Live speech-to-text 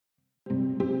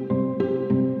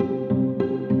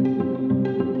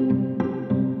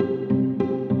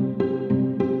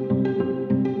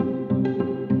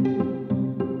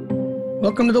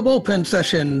Welcome to the Bullpen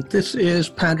session. This is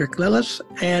Patrick Lillis,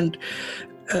 and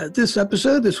this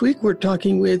episode, this week, we're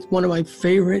talking with one of my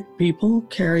favorite people,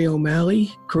 Kerry O'Malley,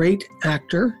 great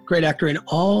actor in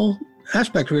all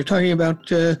aspects. We were talking about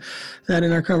that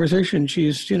in our conversation.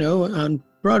 She's, on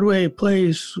Broadway,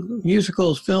 plays,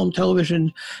 musicals, film,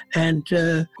 television, and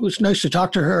it was nice to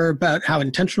talk to her about how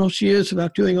intentional she is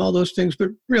about doing all those things, but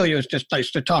really it was just nice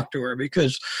to talk to her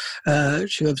because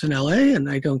she lives in LA and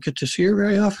I don't get to see her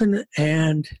very often,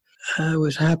 and I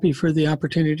was happy for the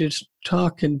opportunity to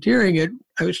talk, and during it,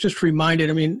 I was just reminded,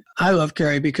 I love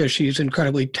Kerry because she's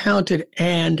incredibly talented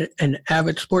and an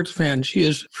avid sports fan. She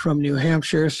is from New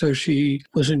Hampshire, so she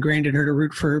was ingrained in her to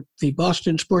root for the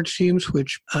Boston sports teams,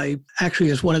 which I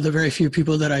actually is one of the very few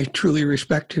people that I truly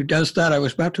respect who does that. I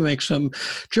was about to make some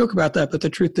joke about that, but the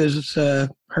truth is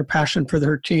her passion for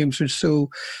her teams is so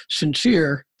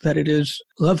sincere that it is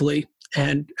lovely.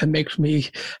 And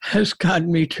it has gotten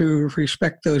me to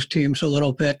respect those teams a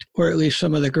little bit, or at least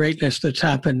some of the greatness that's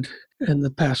happened in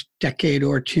the past decade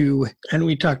or two. And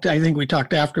I think we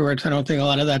talked afterwards. I don't think a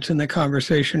lot of that's in the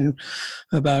conversation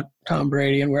about Tom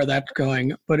Brady and where that's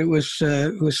going, but it was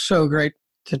so great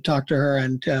to talk to her.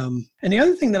 And the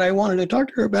other thing that I wanted to talk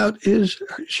to her about is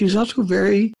she's also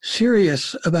very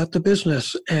serious about the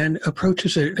business and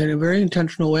approaches it in a very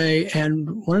intentional way. And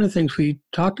one of the things we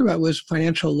talked about was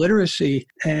financial literacy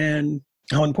and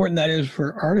how important that is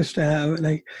for artists to have. And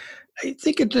I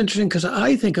think it's interesting because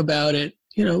I think about it,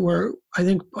 I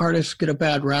think artists get a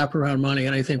bad rap around money,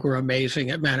 and I think we're amazing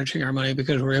at managing our money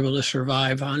because we're able to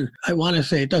survive on, I want to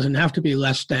say it doesn't have to be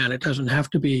less than, it doesn't have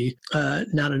to be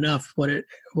not enough. What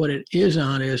it is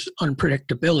on is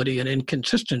unpredictability and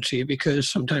inconsistency, because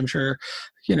sometimes you're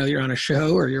on a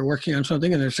show or you're working on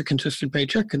something and there's a consistent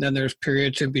paycheck, and then there's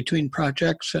periods in between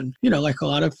projects, and, like a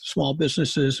lot of small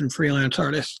businesses and freelance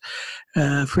artists,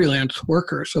 freelance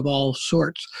workers of all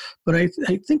sorts. But I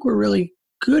think we're really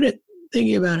good at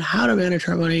thinking about how to manage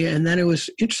our money. And then it was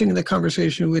interesting in the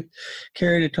conversation with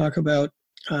Kerry to talk about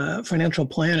financial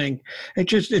planning.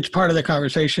 It's part of the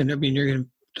conversation. You're going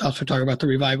to also talk about the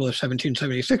revival of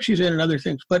 1776 she's in and other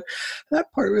things. But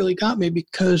that part really got me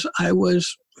because I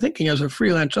was thinking, as a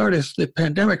freelance artist, the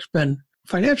pandemic's been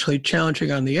financially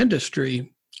challenging on the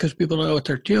industry because people don't know what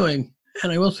they're doing.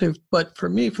 And I will say, but for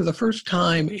me, for the first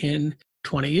time in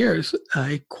 20 years,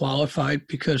 I qualified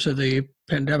because of the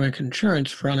pandemic insurance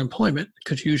for unemployment,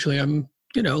 because usually I'm,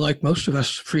 like most of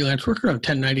us freelance worker, I'm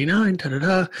 1099,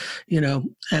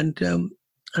 and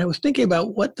I was thinking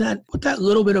about what that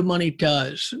little bit of money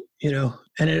does,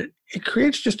 and it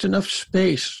creates just enough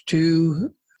space to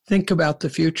think about the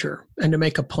future and to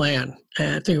make a plan,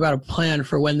 and think about a plan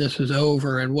for when this is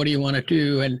over and what do you want to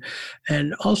do,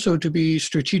 and also to be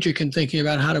strategic in thinking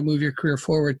about how to move your career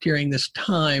forward during this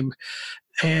time.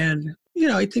 And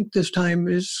I think this time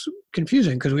is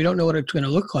confusing because we don't know what it's going to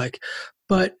look like.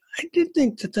 But I did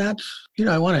think that's,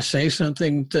 I want to say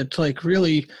something that's like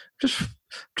really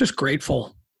just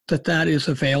grateful that is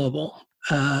available,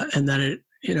 and that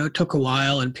it took a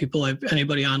while, and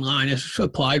anybody online has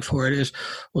applied for it.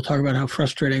 We'll talk about how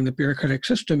frustrating the bureaucratic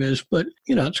system is, but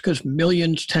it's because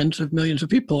tens of millions of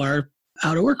people are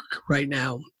out of work right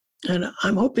now. And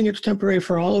I'm hoping it's temporary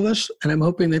for all of us, and I'm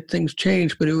hoping that things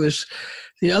change. But it was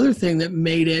the other thing that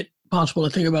made it possible to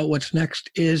think about what's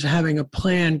next is having a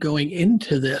plan going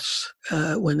into this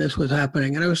when this was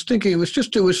happening. And I was thinking it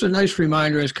was a nice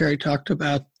reminder, as Kerry talked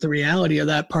about, the reality of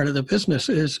that part of the business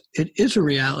it is a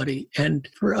reality. And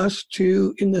for us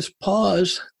to, in this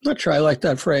pause, I'm not sure I like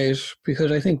that phrase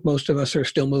because I think most of us are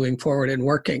still moving forward and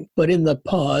working. But in the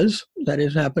pause that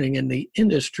is happening in the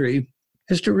industry,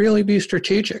 is to really be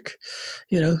strategic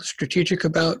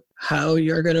about how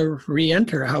you're going to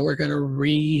re-enter, how we're going to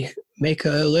remake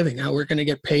a living, how we're going to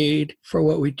get paid for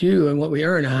what we do and what we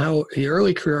earn, how the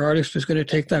early career artist is going to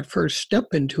take that first step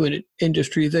into an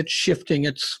industry that's shifting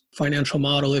its financial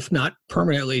model, if not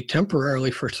permanently,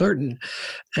 temporarily for certain.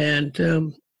 And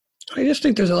I just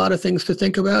think there's a lot of things to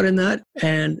think about in that.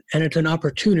 And it's an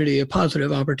opportunity, a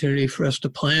positive opportunity for us to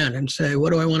plan and say,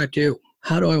 what do I want to do?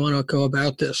 How do I want to go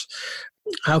about this?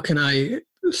 How can I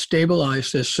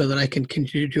stabilize this so that I can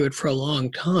continue to do it for a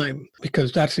long time?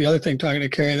 Because that's the other thing, talking to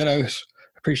Kerry, that I was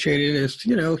appreciated is,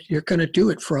 you're going to do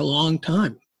it for a long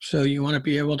time. So you want to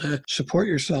be able to support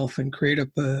yourself and create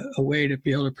a way to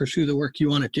be able to pursue the work you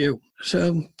want to do.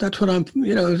 So that's what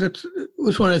that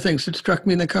was one of the things that struck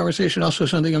me in the conversation. Also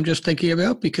something I'm just thinking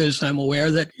about because I'm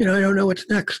aware that, I don't know what's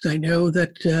next. I know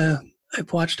that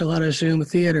I've watched a lot of Zoom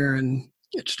theater, and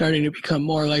it's starting to become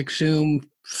more like Zoom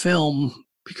film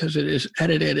because it is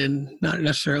edited and not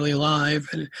necessarily live.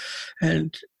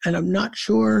 And I'm not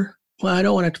sure Well, I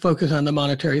don't want to focus on the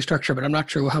monetary structure, but I'm not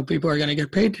sure how people are going to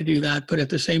get paid to do that. But at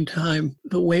the same time,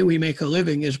 the way we make a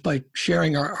living is by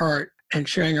sharing our art and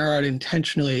sharing our art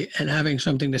intentionally and having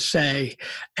something to say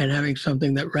and having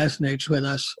something that resonates with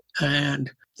us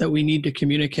and that we need to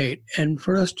communicate. And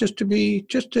for us just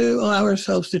to allow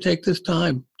ourselves to take this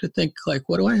time to think like,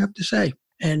 what do I have to say?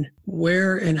 And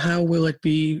where and how will it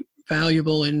be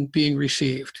valuable in being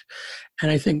received?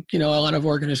 And I think, a lot of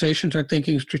organizations are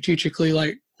thinking strategically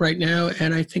like right now,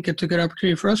 and I think it's a good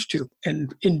opportunity for us to.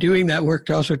 And in doing that work,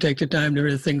 to also take the time to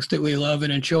do the things that we love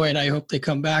and enjoy, and I hope they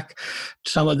come back.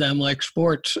 Some of them, like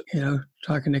sports,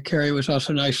 talking to Kerry was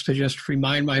also nice to just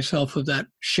remind myself of that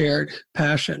shared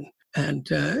passion. And,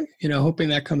 hoping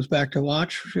that comes back to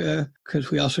watch, because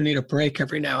we also need a break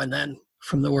every now and then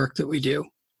from the work that we do.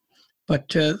 But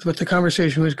the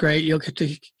conversation was great. You'll get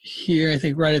to hear, I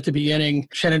think, right at the beginning,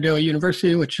 Shenandoah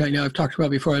University, which I know I've talked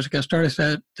about before as a guest artist,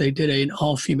 that they did an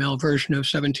all-female version of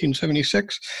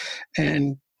 1776.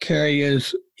 And Kerry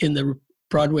is in the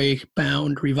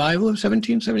Broadway-bound revival of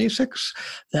 1776.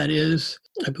 That is,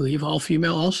 I believe,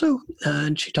 all-female also.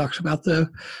 And she talks about the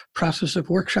process of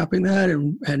workshopping that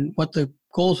and what the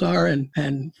goals are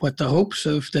and what the hopes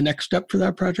of the next step for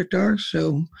that project are.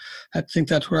 So I think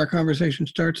that's where our conversation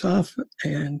starts off.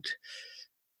 And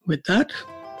with that,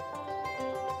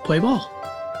 play ball.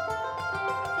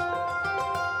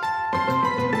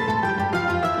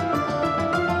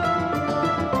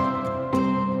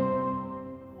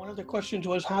 One of the questions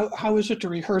was, how is it to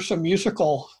rehearse a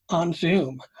musical on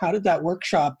Zoom? How did that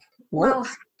workshop work? Well,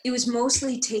 it was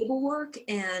mostly table work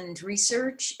and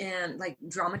research and like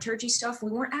dramaturgy stuff.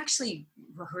 We weren't actually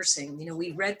rehearsing.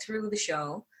 We read through the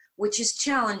show, which is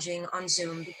challenging on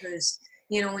Zoom because,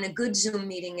 in a good Zoom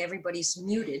meeting, everybody's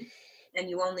muted and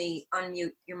you only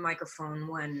unmute your microphone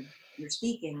when you're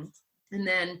speaking. And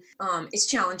then it's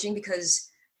challenging because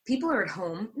people are at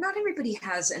home. Not everybody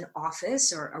has an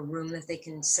office or a room that they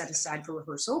can set aside for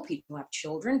rehearsal. People have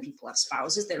children, people have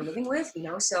spouses they're living with,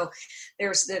 so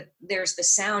there's the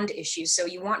sound issue. So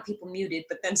you want people muted,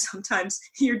 but then sometimes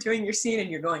you're doing your scene and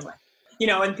you're going like,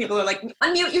 and people are like,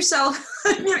 unmute yourself,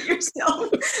 unmute yourself.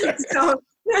 So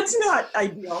that's not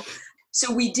ideal.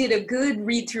 So we did a good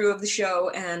read through of the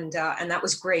show and that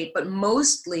was great. But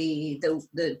mostly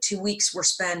the 2 weeks were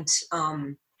spent,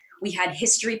 we had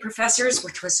history professors,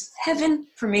 which was heaven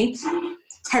for me,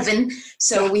 heaven.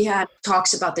 So we had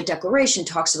talks about the Declaration,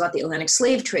 talks about the Atlantic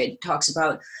slave trade, talks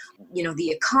about,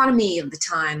 the economy of the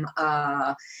time,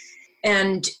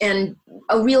 and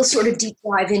a real sort of deep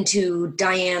dive into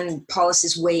Diane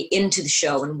Paulus's way into the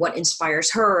show and what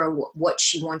inspires her, or what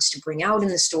she wants to bring out in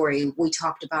the story. We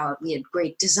had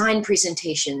great design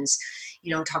presentations,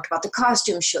 talked about the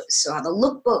costumes, saw the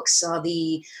lookbooks, saw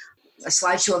a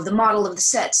slideshow of the model of the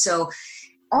set. So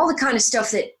all the kind of stuff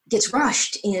that gets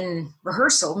rushed in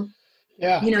rehearsal,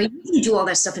 you do all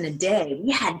that stuff in a day.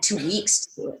 We had 2 weeks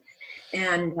to do it.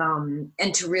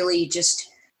 And to really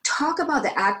just talk about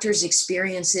the actors'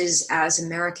 experiences as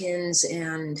Americans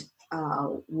and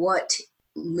what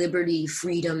liberty,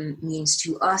 freedom means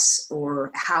to us, or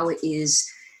how it is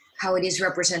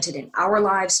represented in our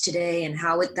lives today, and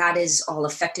how that is all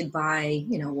affected by,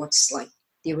 what's like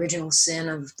the original sin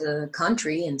of the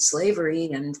country and slavery,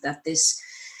 and that this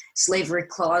slavery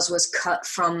clause was cut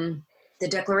from the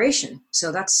Declaration.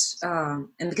 So that's, and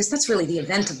because that's really the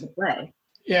event of the play.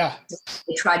 Yeah.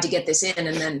 They tried to get this in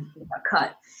and then it got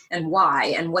cut, and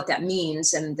why and what that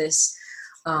means. And this,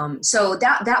 so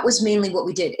that was mainly what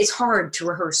we did. It's hard to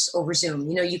rehearse over Zoom.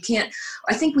 You can't,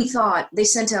 I think we thought they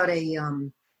sent out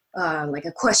like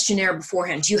a questionnaire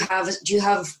beforehand. Do you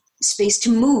have space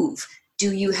to move?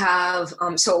 Do you have,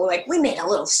 so like we made a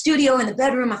little studio in the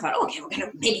bedroom. I thought, okay, we're going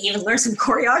to maybe even learn some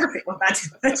choreography. Well, that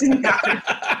didn't happen.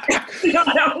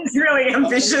 That was really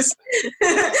ambitious.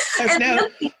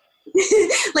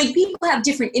 Like people have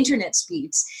different internet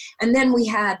speeds. And then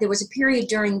there was a period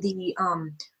during the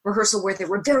rehearsal where there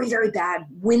were very, very bad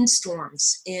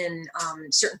windstorms in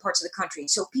certain parts of the country.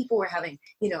 So people were having,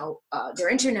 their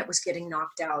internet was getting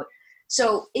knocked out.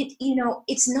 So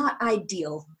it's not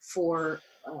ideal for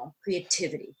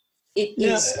creativity. It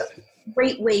is a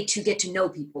great way to get to know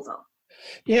people, though.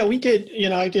 Yeah, we did.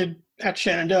 I did at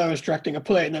Shenandoah. I was directing a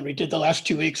play, and then we did the last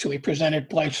 2 weeks. So we presented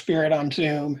Blythe Spirit on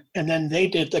Zoom, and then they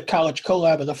did the college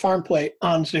collab of the farm play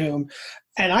on Zoom.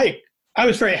 And I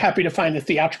was very happy to find the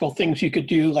theatrical things you could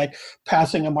do, like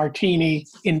passing a martini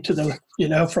into the,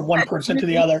 from one person to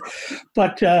the other.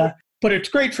 But it's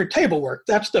great for table work.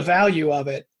 That's the value of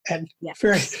it. And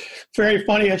very, very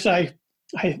funny as I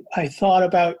thought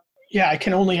about, I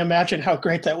can only imagine how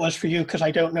great that was for you, because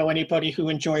I don't know anybody who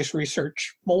enjoys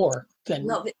research more than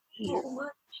love it so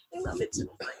much. I love it so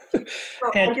much.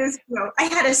 Well, And I guess, I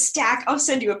had a stack. I'll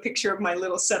send you a picture of my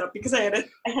little setup because I had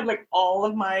like all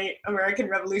of my American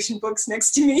Revolution books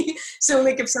next to me. So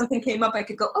like if something came up, I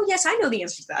could go, oh yes, I know the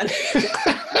answer to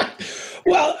that.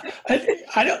 well,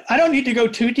 I don't need to go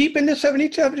too deep into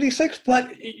 1776,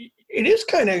 but it is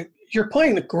kind of, you're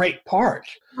playing the great part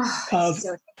of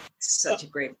such a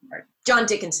great part. John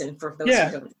Dickinson, for those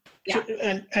who don't. Yeah.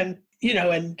 And and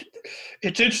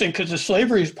it's interesting because the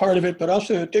slavery is part of it, but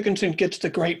also Dickinson gets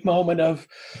the great moment of,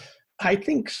 I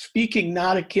think, speaking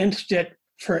not against it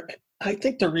for, I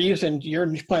think the reason you're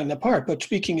playing the part, but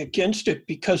speaking against it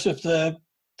because of the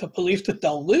belief that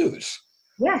they'll lose.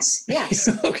 Yes.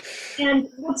 And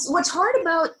what's hard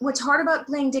about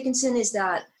playing Dickinson is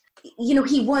that,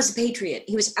 he was a patriot.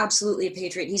 He was absolutely a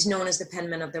patriot. He's known as the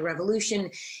penman of the Revolution.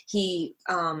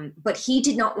 But he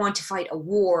did not want to fight a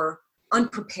war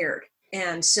unprepared.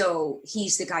 And so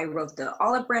he's the guy who wrote the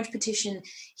Olive Branch petition.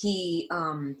 He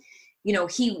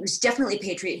was definitely a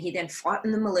patriot. He then fought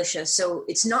in the militia. So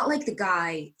it's not like the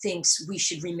guy thinks we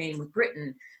should remain with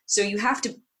Britain. So you have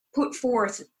to put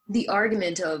forth the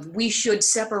argument of we should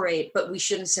separate, but we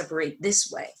shouldn't separate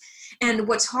this way. And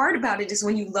what's hard about it is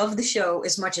when you love the show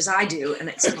as much as I do, and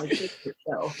it's my favorite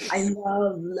show. I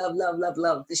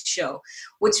love this show.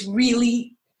 What's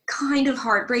really kind of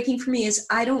heartbreaking for me is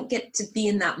I don't get to be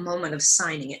in that moment of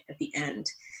signing it at the end.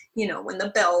 When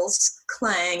the bells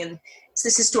clang and it's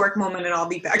this historic moment and I'll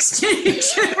be backstage.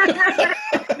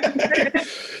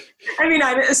 I mean,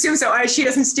 I assume so. She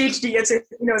hasn't staged it yet, so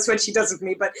who knows what she does with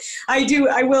me. But I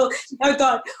will. I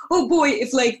thought, oh boy,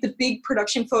 if like the big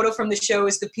production photo from the show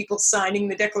is the people signing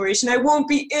the Declaration, I won't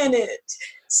be in it.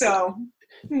 So.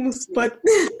 But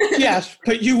yes,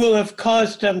 but you will have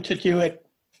caused them to do it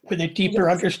with a deeper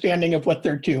understanding of what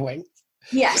they're doing.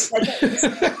 Yes.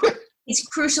 It's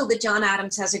crucial that John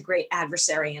Adams has a great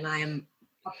adversary, and I am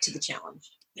up to the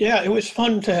challenge. Yeah, it was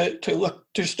fun to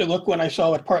look when I saw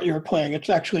what part you were playing. It's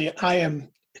actually,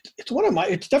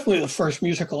 it's definitely the first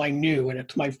musical I knew, and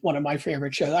it's one of my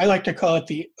favorite shows. I like to call it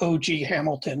the OG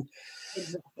Hamilton,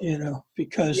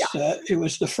 because it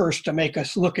was the first to make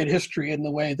us look at history in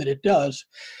the way that it does.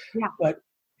 Yeah. But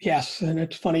yes, and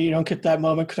it's funny you don't get that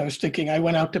moment because I was thinking I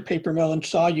went out to Paper Mill and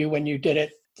saw you when you did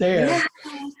it there. Yeah.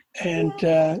 And,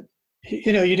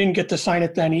 you didn't get to sign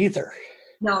it then either.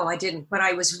 No, I didn't. But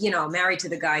I was, married to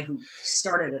the guy who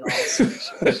started it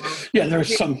all. Yeah,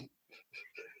 there's some.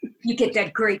 You get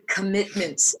that great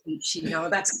commitment speech,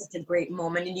 that's such a great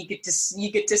moment. And you get to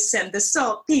send the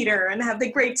saltpeter and have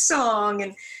the great song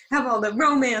and have all the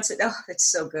romance. Oh,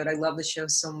 it's so good. I love the show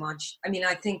so much. I mean,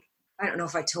 I don't know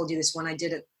if I told you this when I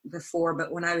did it before,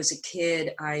 but when I was a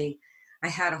kid, I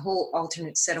had a whole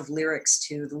alternate set of lyrics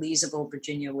to The Lees of Old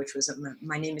Virginia, which was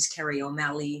my name is Kerry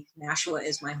O'Malley. Nashua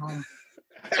is my home.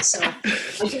 So I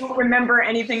don't remember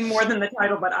anything more than the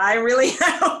title, but I really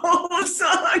had a whole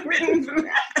song written for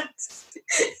that.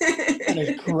 That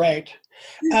is great.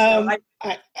 I'll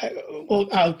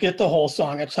get the whole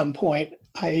song at some point.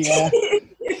 How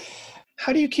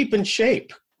do you keep in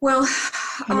shape? Well,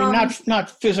 I mean,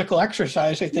 not physical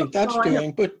exercise. I think that's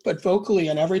doing, but vocally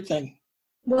and everything.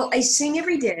 Well, I sing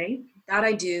every day. That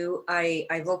I do.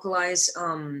 I vocalize.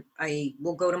 I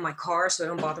will go to my car so I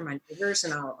don't bother my neighbors,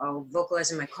 and I'll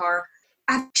vocalize in my car.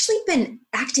 I've actually been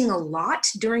acting a lot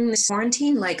during this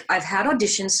quarantine. Like I've had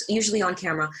auditions, usually on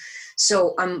camera.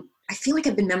 So I feel like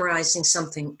I've been memorizing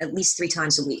something at least 3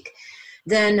 times a week.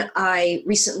 Then I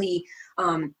recently,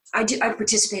 I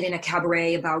participate in a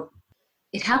cabaret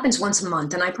it happens once a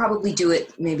month, and I probably do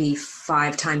it maybe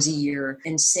 5 times a year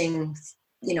and sing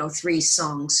 3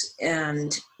 songs,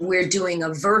 and we're doing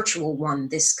a virtual one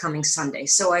this coming Sunday.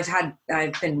 So I've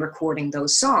been recording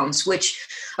those songs, which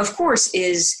of course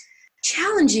is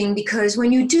challenging because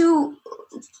when you do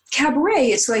cabaret,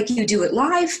 it's like you do it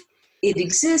live, it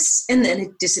exists, and then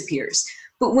it disappears.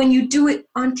 But when you do it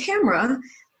on camera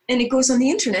and it goes on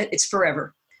the internet, it's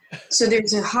forever. So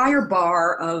there's a higher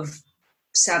bar of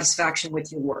satisfaction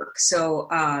with your work. So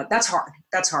that's hard.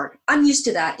 I'm used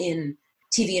to that in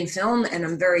TV and film, and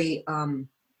I'm very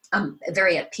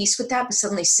at peace with that. But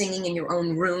suddenly singing in your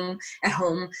own room at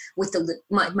home with the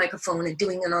microphone and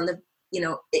doing it on the,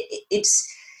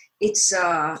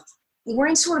 we're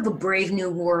in sort of a brave new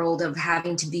world of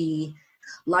having to be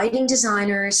lighting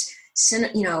designers,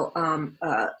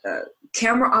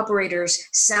 camera operators,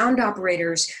 sound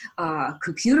operators,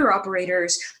 computer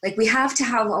operators. Like we have to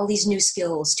have all these new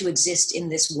skills to exist in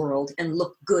this world and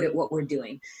look good at what we're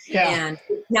doing. Yeah. And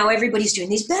now everybody's doing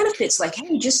these benefits like,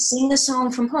 hey, just sing the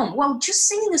song from home. Well, just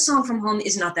singing the song from home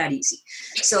is not that easy.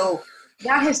 So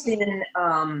that has been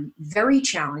very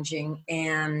challenging.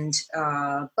 And,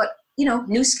 but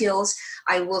new skills.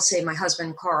 I will say my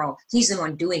husband, Carl, he's the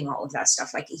one doing all of that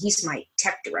stuff. Like, he's my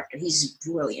tech director. He's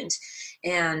brilliant.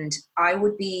 And I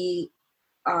would be,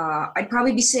 I'd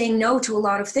probably be saying no to a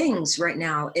lot of things right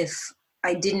now if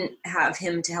I didn't have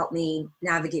him to help me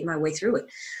navigate my way through it.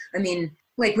 I mean,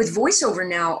 like with voiceover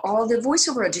now, all the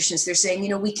voiceover auditions, they're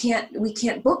saying, we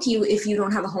can't book you if you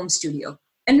don't have a home studio.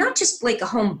 And not just like a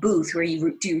home booth where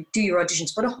you do your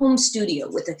auditions, but a home studio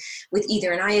with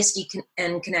either an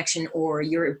ISDN connection, or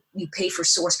you pay for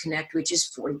Source Connect, which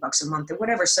is $40 a month or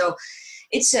whatever. So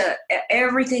it's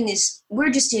we're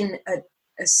just in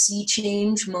a sea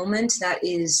change moment that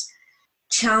is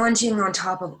challenging on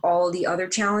top of all the other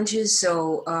challenges.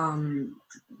 So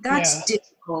that's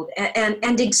difficult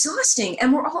and exhausting.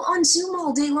 And we're all on Zoom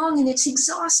all day long, and it's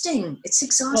exhausting. It's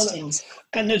exhausting. Well,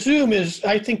 and the Zoom is,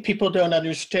 I think people don't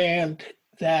understand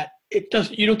that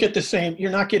you don't get the same,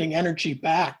 you're not getting energy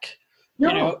back,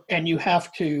 and you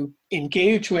have to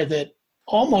engage with it.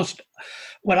 Almost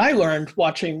what I learned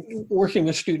working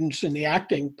with students in the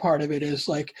acting part of it is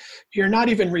like, you're not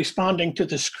even responding to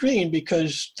the screen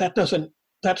because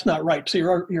that's not right. So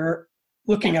you're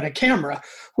looking at a camera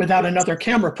without another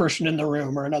camera person in the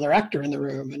room or another actor in the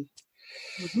room. And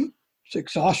it's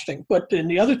exhausting. But then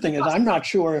the other thing is, I'm not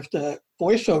sure if the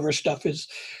voiceover stuff is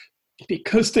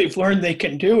because they've learned they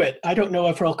can do it. I don't know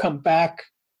if it'll come back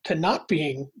to not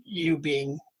being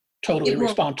totally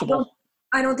responsible.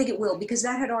 I don't think it will, because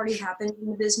that had already happened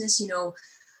in the business.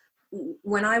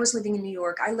 When I was living in New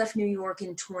York, I left New York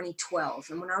in 2012.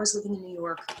 And when I was living in New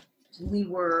York,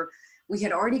 we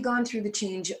had already gone through the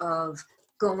change of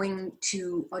going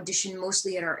to audition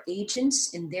mostly at our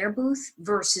agents in their booth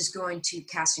versus going to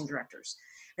casting directors.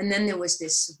 And then there was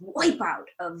this wipeout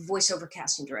of voiceover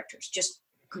casting directors, just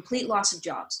complete loss of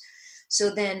jobs.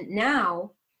 So then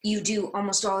now you do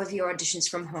almost all of your auditions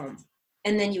from home.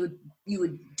 And then you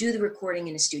would do the recording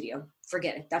in a studio.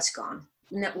 Forget it, that's gone.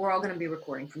 We're all going to be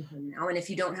recording from home now. And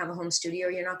if you don't have a home studio,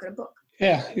 you're not going to book.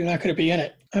 Yeah, you're not going to be in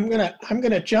it. I'm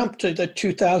gonna jump to the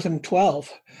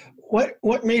 2012.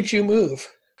 What made you move?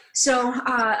 So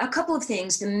a couple of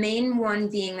things. The main one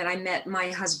being that I met my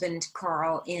husband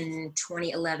Carl in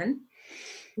 2011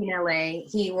 in LA.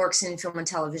 He works in film and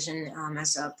television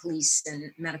as a police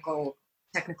and medical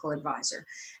technical advisor,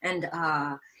 and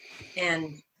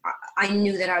I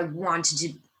knew that I wanted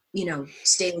to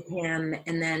stay with him.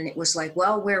 And then it was like,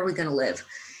 well, where are we going to live?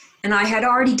 And I had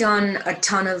already done a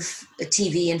ton of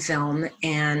TV and film.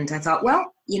 And I thought,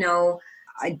 well,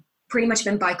 I'd pretty much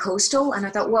been bi-coastal. And I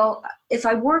thought, well, if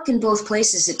I work in both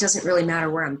places, it doesn't really matter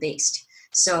where I'm based.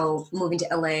 So moving to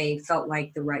LA felt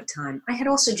like the right time. I had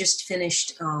also just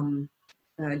finished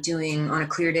doing On a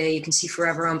Clear Day, You Can See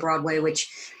Forever on Broadway, which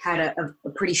had a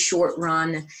pretty short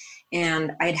run.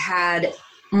 And I'd had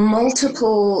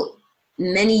multiple,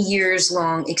 many years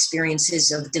long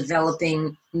experiences of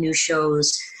developing new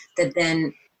shows that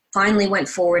then finally went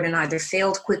forward and either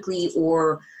failed quickly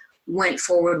or went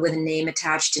forward with a name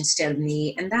attached instead of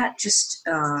me. And that just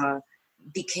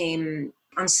became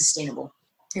unsustainable.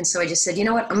 And so I just said, you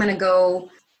know what, I'm going to go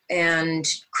and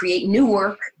create new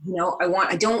work.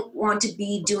 I don't want to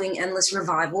be doing endless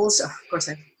revivals. Of course,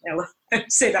 I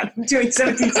say that I'm doing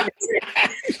 17 series.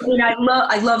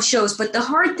 I love shows, but the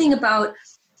hard thing about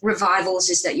revivals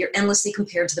is that you're endlessly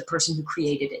compared to the person who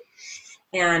created it.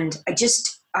 And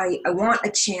I want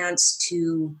a chance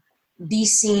to be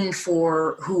seen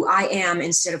for who I am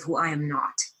instead of who I am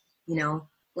not,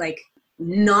 like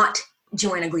not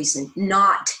Joanna Gleason,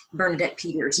 not Bernadette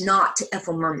Peters, not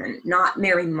Ethel Merman, not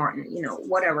Mary Martin,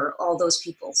 whatever, all those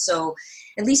people. So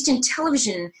at least in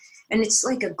television, and it's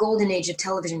like a golden age of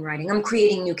television writing, I'm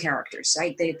creating new characters.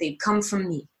 They come from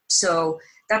me. So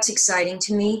that's exciting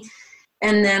to me.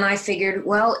 And then I figured,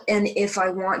 well, and if I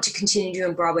want to continue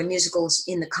doing Broadway musicals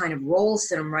in the kind of roles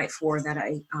that I'm right for, that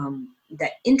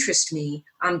that interest me,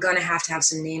 I'm going to have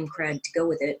some name cred to go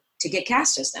with it to get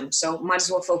cast as them. So might as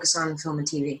well focus on film and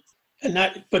TV.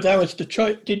 But that was the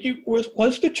choice.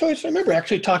 Was the choice? I remember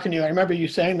actually talking to you. I remember you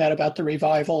saying that about the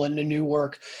revival and the new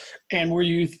work. And were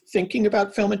you thinking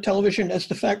about film and television as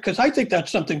the fact? Because I think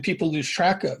that's something people lose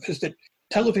track of, is that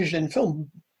television and film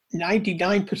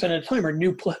 99% of the time are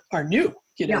new.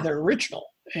 They're original.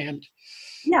 And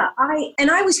yeah,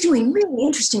 I was doing really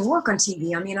interesting work on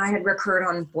TV. I mean, I had recurred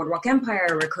on Boardwalk Empire,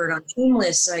 I recurred on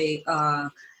Shameless, I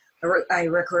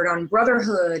recurred on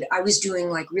Brotherhood. I was doing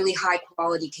like really high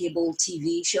quality cable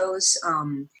TV shows,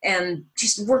 and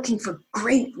just working for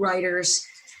great writers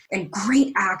and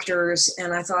great actors.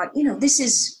 And I thought,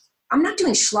 I'm not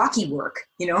doing schlocky work,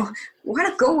 why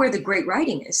not go where the great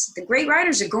writing is? The great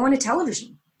writers are going to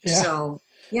television. Yeah. So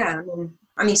yeah,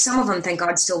 I mean, some of them, thank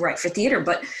God, still write for theater,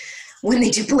 but when they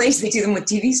do plays, they do them with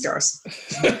TV stars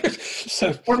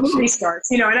or movie stars.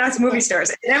 You know, I know it's movie stars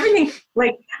and everything.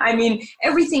 Like, I mean,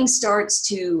 everything starts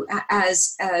to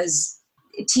as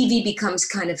TV becomes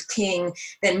kind of king,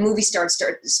 then movie stars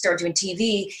start doing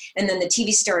TV, and then the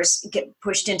TV stars get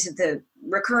pushed into the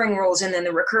recurring roles, and then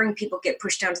the recurring people get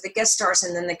pushed down to the guest stars,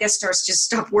 and then the guest stars just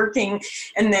stop working,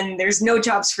 and then there's no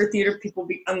jobs for theater people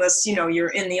unless, you know,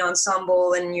 you're in the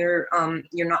ensemble and you're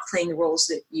not playing the roles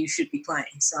that you should be playing.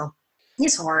 So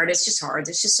it's hard. It's just hard.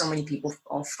 There's just so many people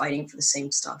all fighting for the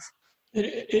same stuff.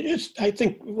 It is, I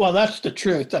think, well, that's the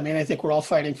truth. I mean, I think we're all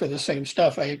fighting for the same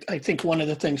stuff. I think one of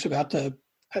the things about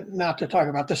not to talk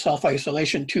about the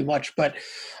self-isolation too much, but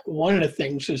one of the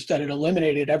things is that it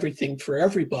eliminated everything for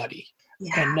everybody.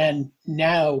 Yeah. And then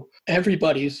now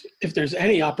if there's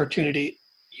any opportunity,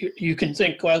 you can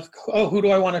think, well, oh, who do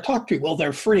I want to talk to? Well,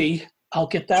 they're free. I'll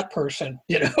get that person,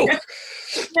 you know?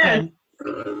 Yeah.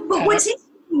 But what's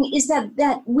interesting is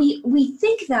that we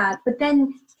think that, but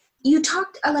then you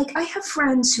talked, like, I have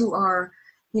friends who are,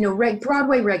 you know,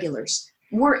 Broadway regulars,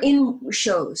 were in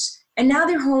shows, and now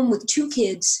they're home with 2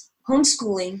 kids,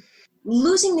 homeschooling,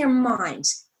 losing their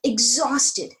minds,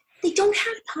 exhausted. They don't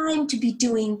have time to be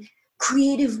doing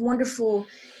creative, wonderful,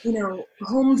 you know,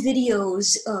 home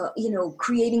videos, you know,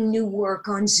 creating new work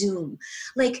on Zoom.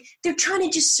 Like, they're trying to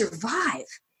just survive.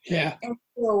 Yeah. And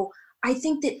so I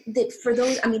think that for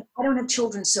those, I mean, I don't have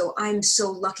children, so I'm so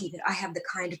lucky that I have the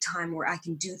kind of time where I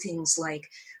can do things like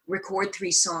record 3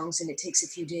 songs and it takes a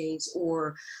few days,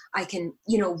 or I can,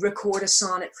 you know, record a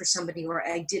sonnet for somebody, or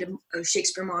I did a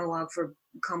Shakespeare monologue for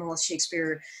Commonwealth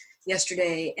Shakespeare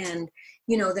yesterday, and,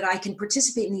 you know, that I can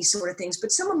participate in these sort of things.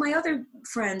 But some of my other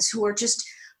friends who are just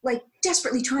like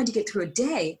desperately trying to get through a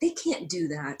day, they can't do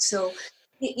that. So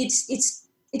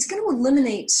it's going to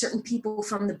eliminate certain people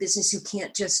from the business who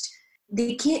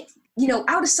they can't, you know,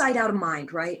 out of sight, out of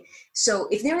mind, right? So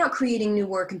if they're not creating new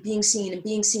work and being seen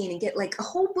and get, like, a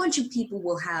whole bunch of people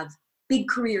will have big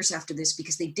careers after this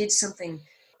because they did something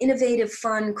innovative,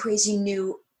 fun, crazy,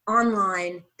 new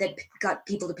online that got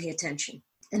people to pay attention.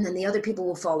 And then the other people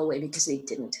will fall away because they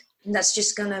didn't. And that's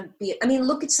just going to be, I mean,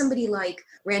 look at somebody like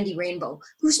Randy Rainbow,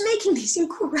 who's making these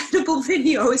incredible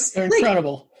videos. They're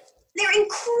incredible. They're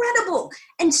incredible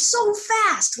and so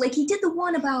fast. Like, he did the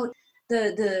one about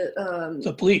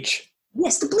the Bleach.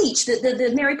 Yes, the Bleach,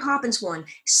 the Mary Poppins one.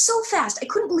 So fast. I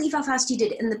couldn't believe how fast he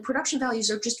did it. And the production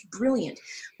values are just brilliant.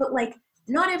 But, like,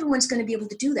 not everyone's going to be able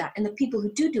to do that. And the people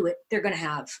who do it, they're going to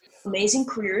have amazing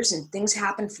careers and things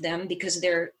happen for them because of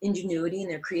their ingenuity and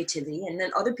their creativity. And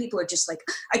then other people are just like,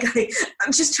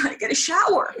 I'm just trying to get a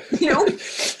shower, you know?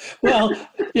 Well,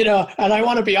 you know, and I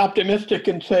want to be optimistic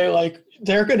and say, like,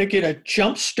 they're going to get a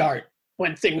jump start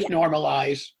when things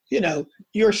normalize. You know,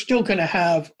 you're still going to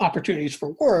have opportunities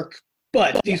for work,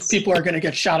 but these people are going to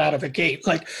get shot out of a gate.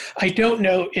 Like, I don't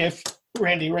know if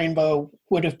Randy Rainbow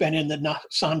would have been in the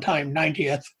Sondheim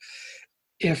 90th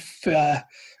if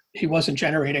he wasn't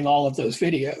generating all of those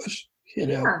videos, you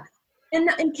know. Yeah.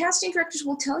 And casting directors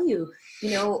will tell you,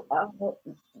 you know,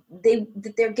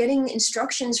 they're getting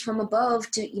instructions from above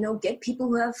to, you know, get people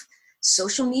who have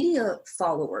social media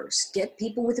followers, get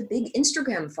people with a big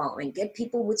Instagram following, get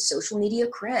people with social media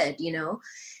cred, you know.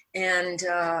 And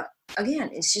again,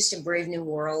 it's just a brave new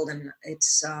world, and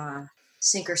it's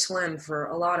sink or swim for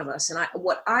a lot of us. And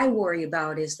what I worry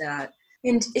about is that,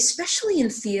 and especially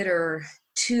in theater,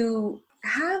 to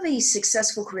have a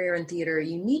successful career in theater,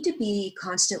 you need to be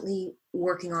constantly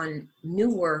working on new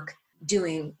work,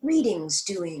 doing readings,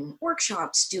 doing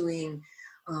workshops, doing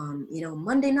you know,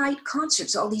 Monday night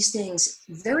concerts, all these things,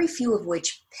 very few of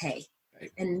which pay.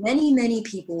 Right. And many, many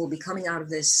people will be coming out of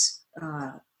this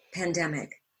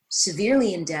pandemic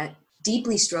severely in debt,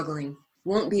 deeply struggling,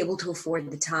 won't be able to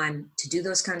afford the time to do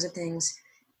those kinds of things,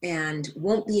 and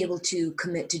won't be able to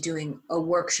commit to doing a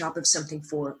workshop of something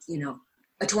for, you know,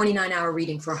 a 29-hour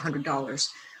reading for $100,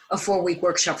 a 4-week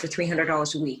workshop for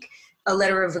 $300 a week, a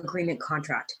letter of agreement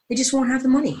contract. They just won't have the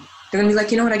money. They're gonna be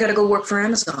like, you know what, I gotta go work for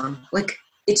Amazon. Like,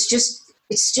 it's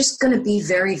just gonna be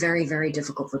very, very, very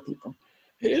difficult for people.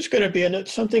 It is gonna be, and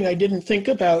it's something I didn't think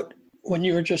about when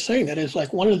you were just saying that, is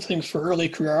like, one of the things for early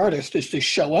career artists is to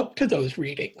show up to those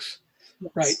readings.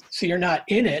 Yes. Right. So you're not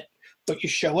in it, but you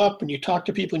show up and you talk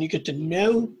to people and you get to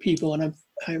know people. And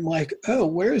I'm like, oh,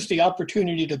 where's the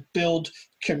opportunity to build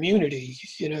community?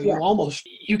 You know,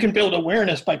 you can build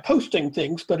awareness by posting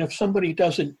things, but if somebody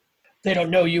they don't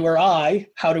know you or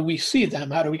how do we see them?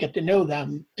 How do we get to know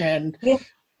them? And,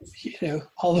 you know,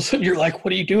 all of a sudden you're like,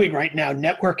 what are you doing right now?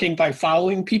 Networking by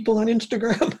following people on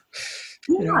Instagram?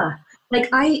 Yeah. You know? Like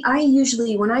I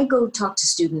usually, when I go talk to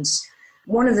students,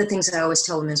 one of the things I always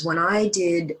tell them is when I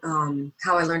did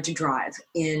How I Learned to Drive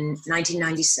in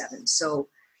 1997. So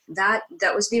that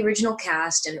was the original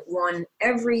cast, and it won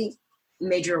every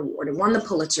major award. It won the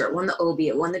Pulitzer, it won the Obie,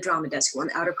 it won the Drama Desk, it won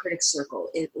the Outer Critics Circle.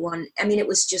 It won, I mean, it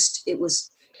was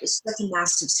such a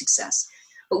massive success.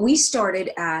 But we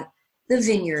started at the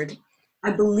Vineyard.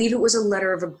 I believe it was a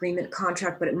letter of agreement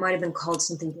contract, but it might have been called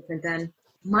something different then.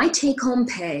 My take-home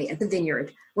pay at the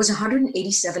Vineyard was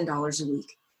 $187 a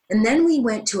week. And then we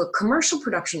went to a commercial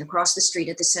production across the street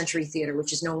at the Century Theater,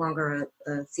 which is no longer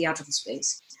a theatrical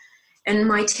space. And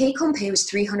my take-home pay was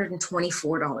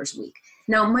 $324 a week.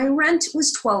 Now, my rent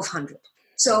was $1,200.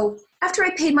 So after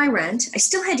I paid my rent, I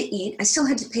still had to eat. I still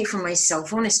had to pay for my cell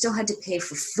phone. I still had to pay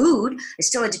for food. I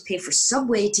still had to pay for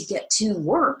Subway to get to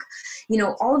work. You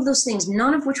know, all of those things,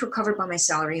 none of which were covered by my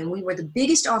salary. And we were the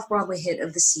biggest off-Broadway hit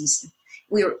of the season.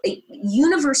 We were a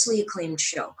universally acclaimed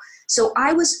show. So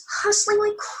I was hustling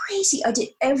like crazy. I did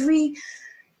every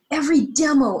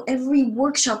demo, every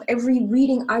workshop, every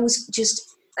reading. I was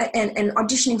just, and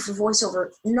auditioning for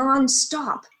voiceover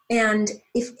nonstop. And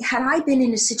had I been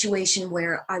in a situation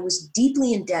where I was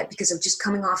deeply in debt because of just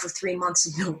coming off of 3 months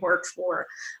of no work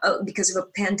because of a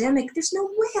pandemic, there's no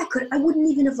way I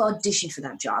wouldn't even have auditioned for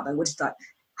that job. I would have thought,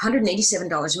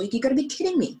 $187 a week, you got to be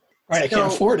kidding me. Right, I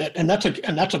can't afford it, and that's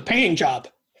a paying job.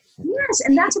 Yes,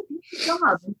 and that's a paying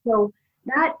job. And so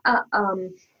that, I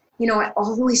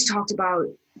always talk about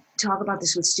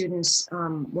this with students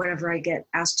whenever I get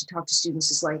asked to talk to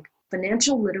students, is like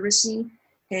financial literacy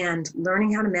and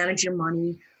learning how to manage your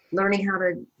money, learning how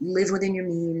to live within your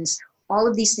means. All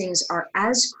of these things are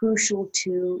as crucial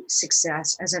to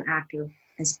success as an actor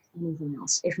as anything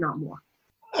else, if not more.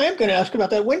 I am going to ask about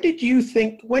that. When did you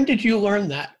learn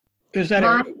that? Is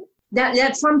that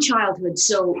that's from childhood.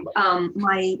 So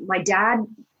my dad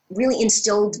really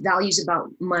instilled values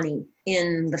about money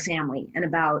in the family and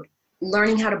about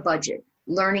learning how to budget,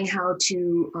 learning how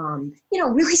to,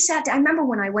 really sat down. I remember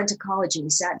when I went to college and he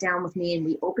sat down with me and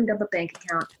we opened up a bank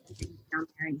account down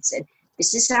there and he said,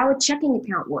 this is how a checking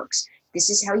account works. This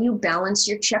is how you balance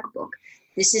your checkbook.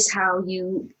 This is how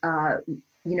you,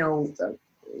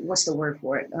 what's the word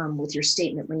for it? With your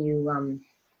statement when you,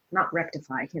 not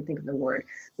rectify, I can't think of the word.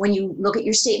 When you look at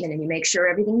your statement and you make sure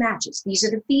everything matches, these are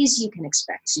the fees you can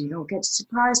expect so you don't get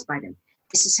surprised by them.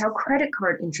 This is how credit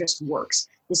card interest works.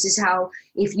 This is how,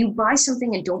 if you buy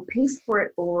something and don't pay for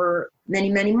it for many,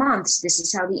 many months, this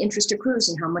is how the interest accrues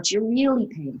and how much you're really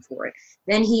paying for it.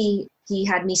 Then he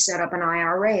had me set up an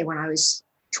IRA when I was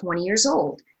 20 years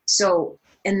old. So,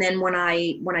 and then when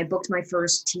I booked my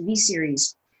first TV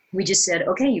series, we just said,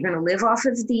 okay, you're going to live off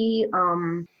of the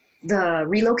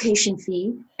relocation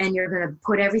fee and you're going to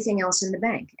put everything else in the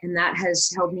bank. And that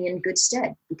has held me in good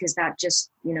stead because that just,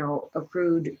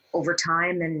 accrued over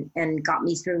time and got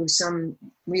me through some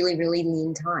really, really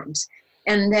lean times.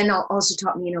 And then also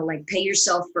taught me, pay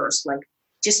yourself first, like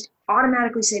just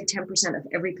automatically save 10% of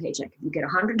every paycheck. If you get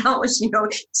 $100, you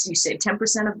save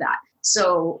 10% of that.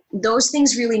 So those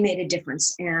things really made a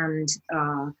difference. And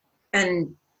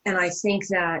I think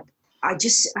that I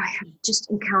have just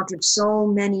encountered so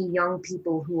many young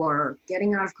people who are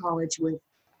getting out of college with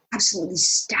absolutely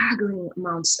staggering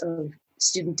amounts of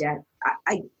student debt.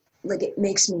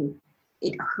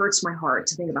 It hurts my heart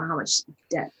to think about how much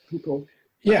debt people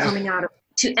are coming out of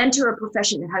to enter a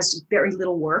profession that has very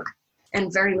little work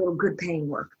and very little good paying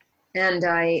work. And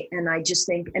I just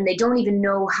think, and they don't even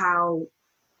know how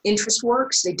interest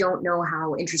works. They don't know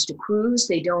how interest accrues.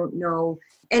 They don't know,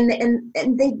 and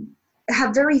they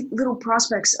have very little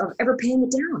prospects of ever paying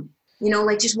it down,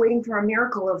 just waiting for a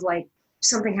miracle of like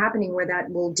something happening where that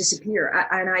will disappear.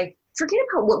 And I forget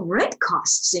about what rent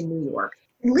costs in New York.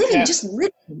 Just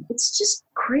living, it's just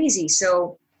crazy.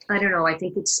 So I don't know.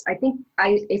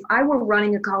 If I were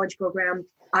running a college program,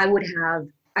 I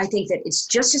think that it's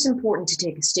just as important to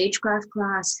take a stagecraft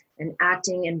class and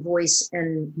acting and voice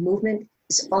and movement.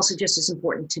 It's also just as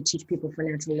important to teach people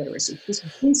financial literacy, just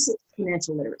basic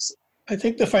financial literacy. I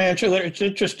think the financial literacy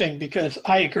is interesting because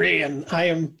I agree, and I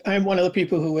am one of the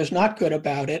people who was not good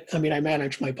about it. I mean, I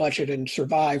managed my budget and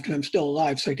survived, and I'm still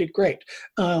alive, so I did great.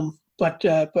 But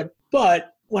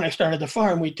when I started the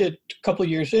farm, we did a couple of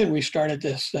years in, we started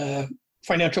this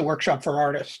financial workshop for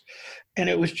artists, and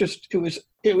it was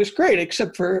great,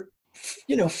 except for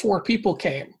 4 people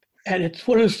came. And it's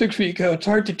one of those things where you go, it's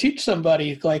hard to teach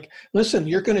somebody, like, listen,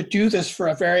 you're going to do this for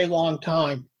a very long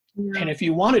time. Yeah. And if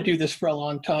you want to do this for a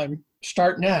long time,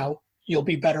 start now, you'll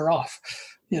be better off,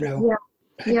 Yeah.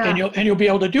 And you'll be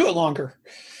able to do it longer.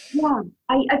 Yeah.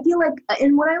 I feel like,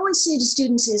 and what I always say to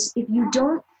students is if you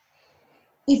don't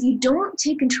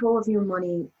take control of your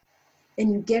money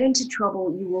and you get into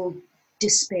trouble, you will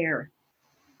despair.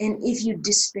 And if you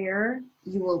despair,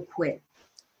 you will quit.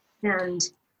 And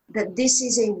that this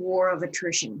is a war of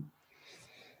attrition.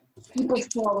 People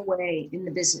fall away in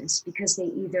the business because they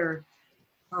either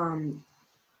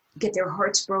get their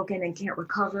hearts broken and can't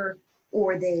recover,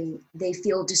 or they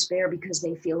feel despair because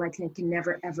they feel like they can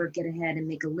never, ever get ahead and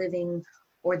make a living,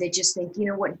 or they just think, you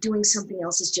know what, doing something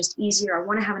else is just easier. I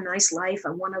want to have a nice life. I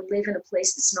want to live in a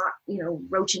place that's not,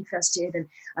 roach infested, and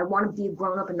I want to be a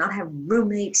grown up and not have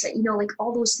roommates, like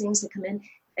all those things that come in,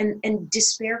 and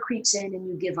despair creeps in and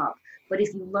you give up. But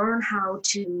if you learn how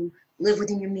to live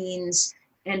within your means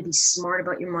and be smart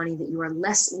about your money, that you are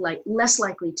less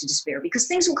likely to despair, because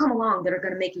things will come along that are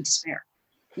going to make you despair.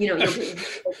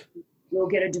 You'll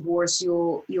get a divorce,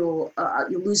 you'll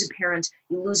lose a parent,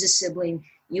 you'll lose a sibling,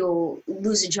 you'll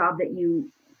lose a job that you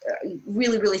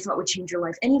really, really thought would change your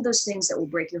life. Any of those things that will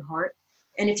break your heart.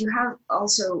 And if you have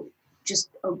also just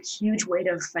a huge weight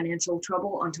of financial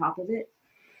trouble on top of it,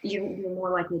 you're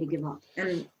more likely to give up.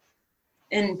 And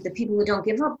the people who don't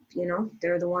give up,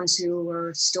 they're the ones who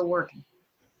are still working.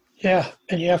 Yeah,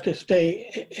 and you have to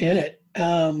stay in it.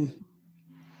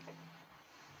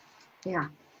 Yeah.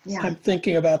 I'm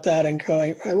thinking about that and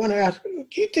going, I want to ask, do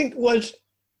you think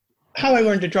How I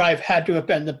Learned to Drive had to have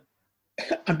been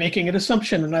I'm making an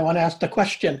assumption and I want to ask the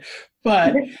question,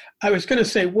 but I was going to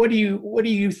say, what do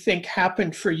you think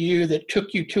happened for you that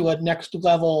took you to a next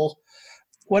level?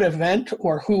 What event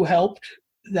or who helped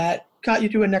that got you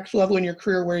to a next level in your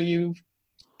career where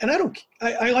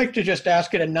I like to just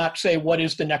ask it and not say, what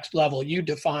is the next level? You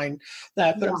define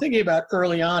that, but I'm thinking about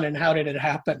early on and how did it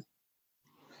happen?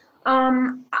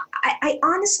 I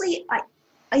honestly, I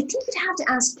think you'd have to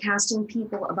ask casting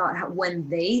people about when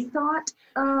they thought,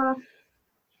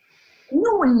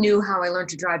 no one knew How I Learned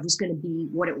to Drive was going to be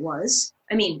what it was.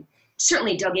 I mean,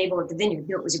 certainly Doug Abel at the Vineyard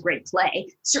knew it was a great play.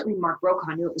 Certainly Mark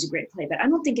Brokaw knew it was a great play, but I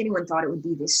don't think anyone thought it would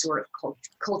be this sort of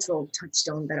cultural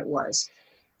touchstone that it was.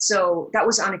 So that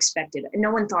was unexpected. And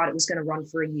no one thought it was going to run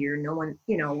for a year. No one,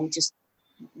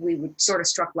 we would sort of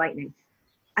struck lightning.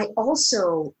 I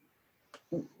also,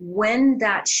 when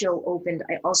that show opened,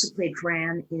 I also played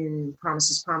Fran in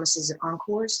Promises at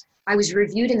Encores. I was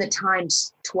reviewed in the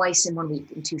Times twice in 1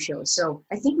 week in 2 shows. So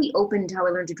I think we opened How I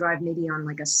Learned to Drive maybe on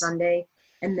like a Sunday,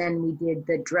 and then we did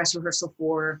the dress rehearsal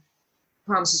for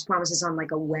Promises on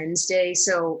like a Wednesday.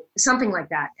 So something like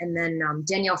that. And then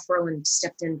Danielle Furlan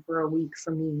stepped in for a week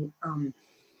for me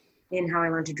in How I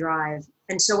Learned to Drive.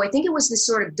 And so I think it was this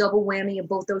sort of double whammy of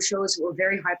both those shows that were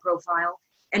very high profile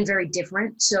and very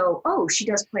different. So, she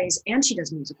does plays and she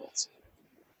does musicals.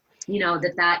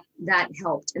 That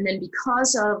helped. And then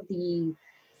because of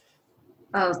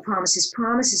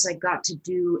Promises, I got to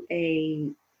do a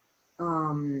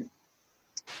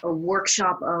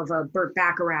workshop of a Burt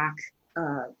Bacharach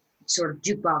sort of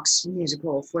jukebox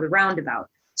musical for the Roundabout.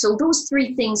 So those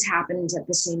 3 things happened at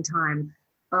the same time.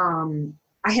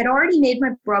 I had already made my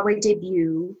Broadway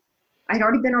debut. I had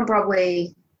already been on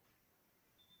Broadway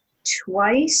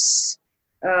twice.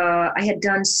 I had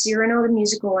done Cyrano the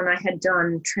musical and I had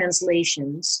done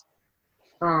Translations,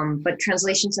 but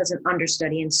Translations as an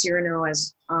understudy and Cyrano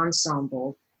as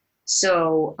ensemble.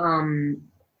 So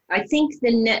I think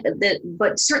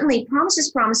but certainly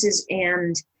Promises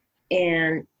and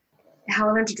How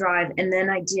I Learned to Drive, and then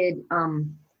I did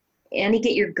Annie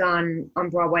Get Your Gun on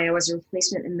Broadway. I was a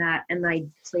replacement in that, and I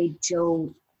played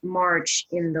Joe March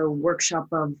in the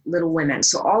workshop of Little Women.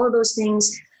 So all of those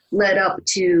things led up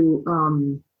to,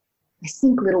 I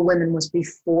think Little Women was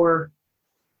before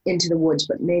Into the Woods,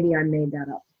 but maybe I made that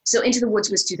up. So Into the Woods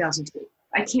was 2002.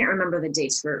 I can't remember the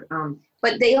dates for,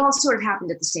 but they all sort of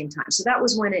happened at the same time. So that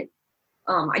was when it,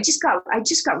 I just got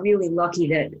really lucky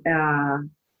that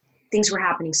things were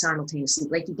happening simultaneously.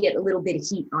 Like you get a little bit of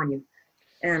heat on you,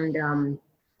 and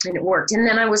it worked. And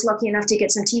then I was lucky enough to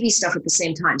get some TV stuff at the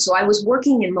same time. So I was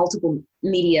working in multiple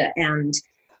media and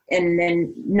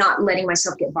then not letting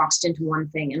myself get boxed into one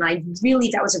thing. And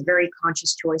that was a very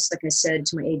conscious choice. Like I said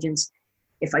to my agents,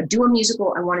 if I do a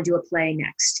musical, I want to do a play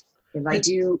next. If I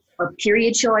do a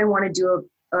period show, I want to do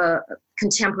a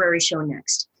contemporary show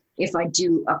next. If I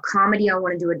do a comedy, I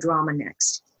want to do a drama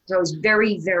next. So I was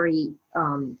very, very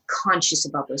conscious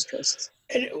about those choices.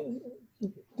 And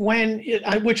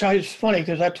which is funny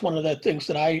because that's one of the things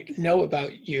that I know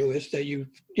about you is that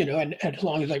and as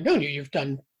long as I've known you, you've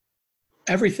done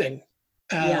everything.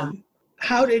 How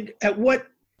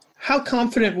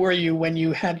confident were you when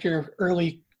you had your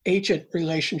early agent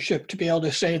relationship to be able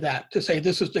to say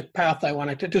this is the path I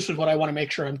wanted to, this is what I want to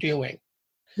make sure I'm doing?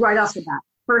 Right off the bat,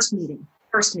 first meeting.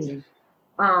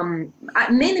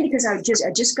 Mainly because I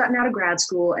just gotten out of grad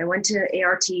school. I went to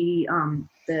ART,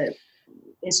 the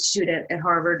institute at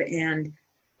Harvard. And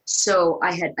so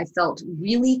I felt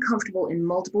really comfortable in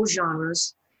multiple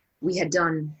genres. We had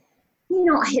done,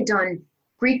 I had done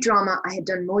Greek drama, I had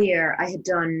done Moliere, I had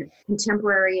done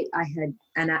contemporary,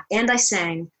 and I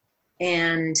sang,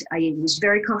 and I was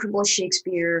very comfortable with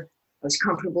Shakespeare. I was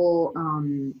comfortable,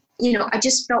 I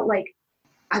just felt like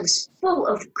I was full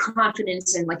of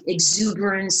confidence and like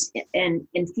exuberance and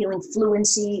feeling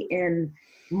fluency in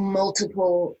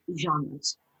multiple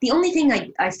genres. The only thing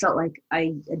I felt like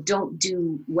I don't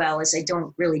do well is I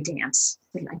don't really dance.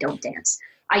 I don't dance.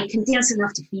 I can dance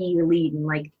enough to be the lead, and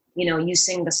like, you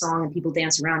sing the song and people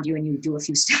dance around you and you do a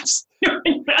few steps.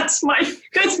 That's my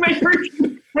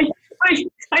version.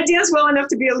 I dance well enough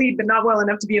to be a lead, but not well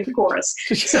enough to be in the chorus.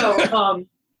 So,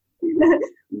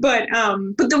 but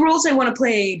the roles I want to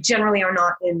play generally are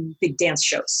not in big dance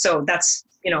shows. So that's,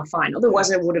 fine.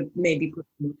 Otherwise I would have maybe put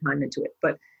more time into it.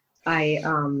 But I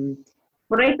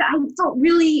felt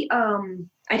really,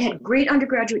 I'd had great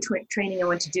undergraduate training. I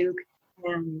went to Duke,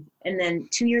 and then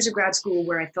 2 years of grad school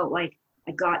where I felt like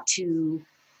I got to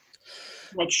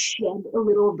like shed a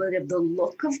little bit of the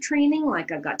look of training.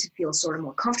 Like I got to feel sort of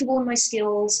more comfortable in my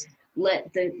skills,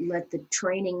 let the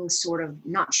training sort of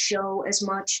not show as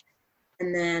much.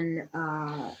 And then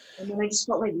I just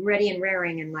felt like ready and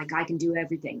raring and like I can do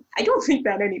everything. I don't think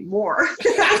that anymore.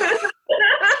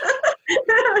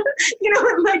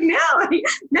 Like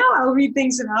now I'll read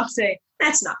things and I'll say,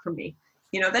 that's not for me.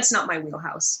 That's not my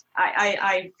wheelhouse.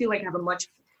 I feel like I have a much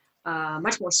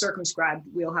more circumscribed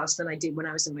wheelhouse than I did when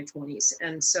I was in my 20s.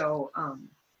 And so,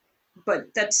 but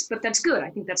that's good. I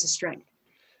think that's a strength.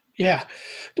 Yeah.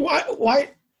 Why?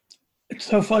 It's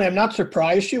so funny. I'm not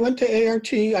surprised you went to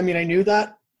ART. I mean, I knew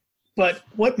that, but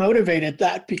what motivated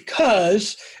that?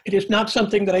 Because it is not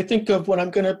something that I think of when I'm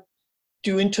going to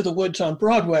do Into the Woods on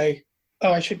Broadway.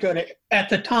 Oh, I should go to, at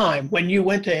the time when you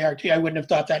went to ART, I wouldn't have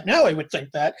thought that. Now I would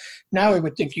think that. Now I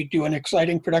would think you'd do an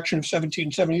exciting production of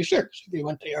 1776 if you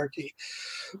went to ART.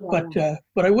 Yeah.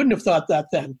 But I wouldn't have thought that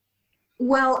then.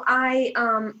 Well,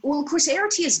 of course,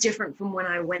 ART is different from when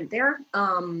I went there.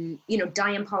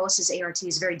 Diane Paulus's ART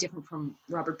is very different from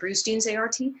Robert Brustein's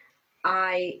ART.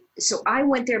 So I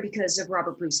went there because of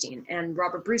Robert Brustein, and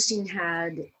Robert Brustein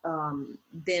had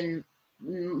been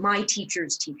my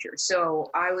teacher's teacher.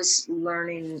 So I was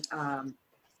learning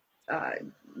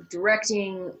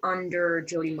directing under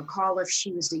Jody McAuliffe.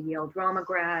 She was the Yale drama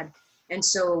grad. And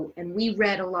we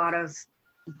read a lot of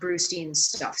Brustein's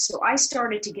stuff. So I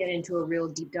started to get into a real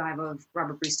deep dive of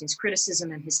Robert Brustein's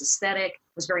criticism and his aesthetic,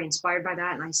 was very inspired by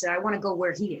that. And I said, I want to go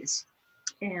where he is.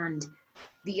 And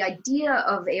the idea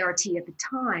of ART at the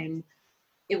time,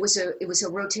 it was a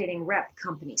rotating rep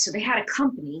company. So they had a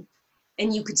company,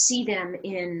 and you could see them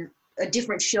in a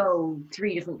different show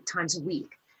 3 different times a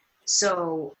week.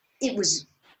 So it was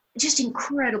just an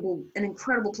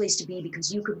incredible place to be,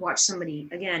 because you could watch somebody,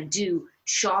 again, do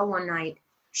Shaw one night,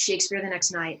 Shakespeare the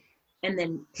next night, and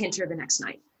then Pinter the next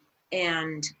night.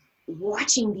 And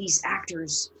watching these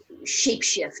actors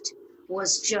shapeshift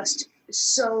was just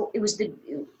so, it was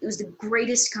the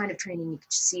greatest kind of training you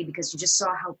could see, because you just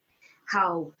saw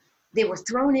how they were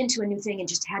thrown into a new thing and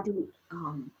just had to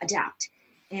adapt.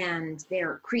 And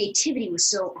their creativity was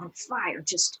so on fire,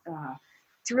 just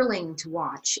thrilling to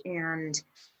watch. And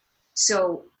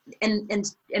so, and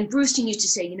Brustein used to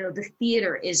say, the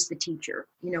theater is the teacher.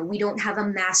 We don't have a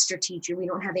master teacher. We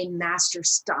don't have a master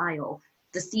style.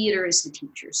 The theater is the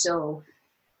teacher. So,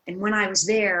 and when I was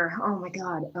there, oh my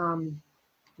God,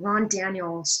 Ron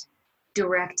Daniels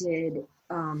directed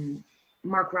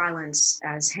Mark Rylance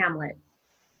as Hamlet,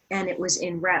 and it was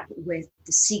in rep with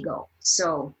the Seagull.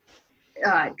 So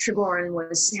Trigorin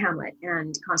was Hamlet,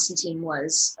 and Constantine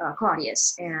was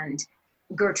Claudius, and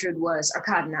Gertrude was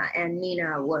Arkadina, and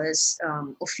Nina was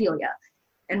Ophelia.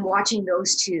 And watching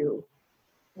those two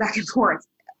back and forth,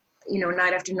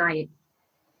 night after night,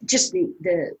 just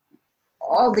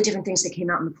all the different things that came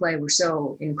out in the play were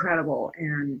so incredible.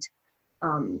 And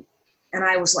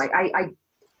I was like,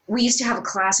 we used to have a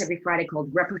class every Friday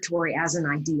called Repertory as an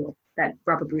Ideal that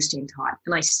Robert Brustein taught.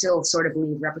 And I still sort of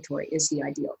believe repertory is the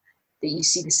ideal, that you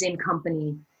see the same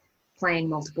company playing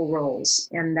multiple roles,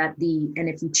 and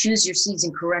if you choose your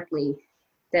season correctly,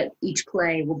 that each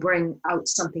play will bring out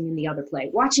something in the other play.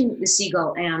 Watching The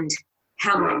Seagull and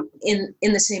Hamlet in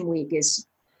the same week is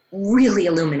really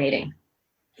illuminating.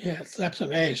 Yes, that's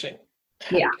amazing.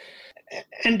 Yeah.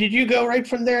 And did you go right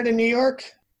from there to New York?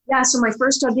 Yeah, so my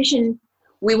first audition,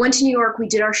 we went to New York, we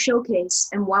did our showcase,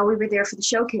 and while we were there for the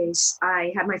showcase,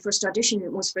 I had my first audition.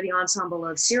 It was for the ensemble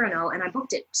of Cyrano, and I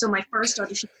booked it. So my first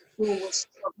audition was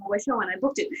for a Broadway show, and I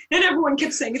booked it. And everyone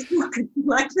kept saying, it's not going to be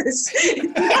like this.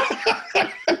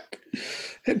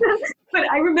 But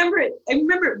I remember it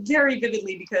very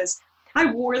vividly because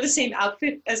I wore the same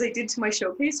outfit as I did to my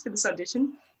showcase for this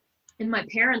audition. And my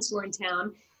parents were in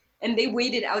town and they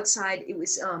waited outside. It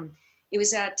was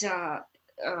at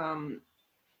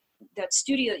that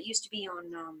studio that used to be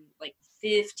on like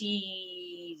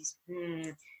 50,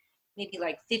 maybe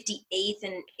like 58th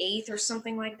and 8th or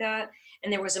something like that.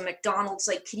 And there was a McDonald's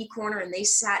like kitty corner, and they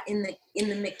sat in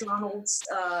the McDonald's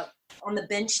on the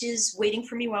benches waiting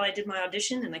for me while I did my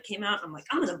audition. And I came out, and I'm like,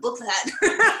 I'm gonna book that.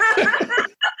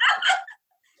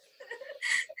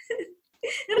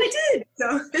 And I did.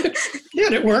 So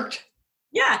yeah, it worked.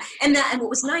 Yeah, and what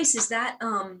was nice is that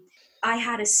I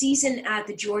had a season at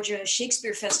the Georgia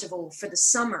Shakespeare Festival for the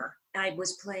summer. I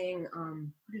was playing.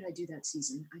 What did I do that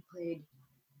season? I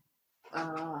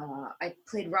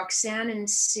played Roxanne in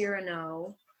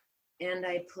Cyrano, and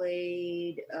I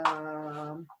played.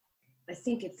 I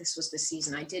think if this was the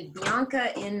season, I did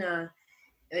Bianca in a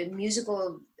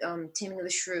musical, Taming of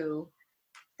the Shrew,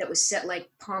 that was set like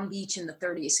Palm Beach in the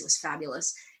 30s. It was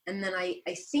fabulous. And then I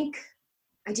think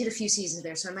I did a few seasons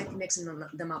there, so I might be mixing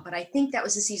them up. But I think that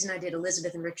was the season I did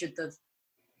Elizabeth and Richard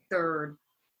III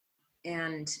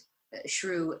and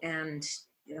Shrew and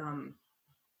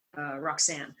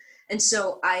Roxanne. And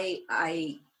so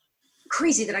I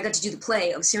crazy that I got to do the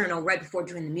play of Cyrano right before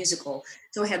doing the musical.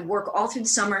 So I had work all through the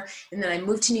summer, and then I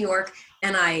moved to New York,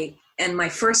 and my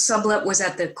first sublet was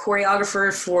at the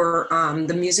choreographer for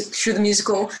Shrew the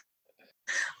Musical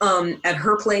at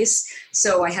her place.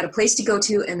 So I had a place to go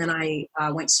to, and then I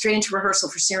went straight into rehearsal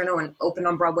for Cyrano and opened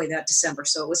on Broadway that December.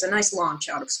 So it was a nice launch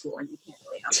out of school, and you can't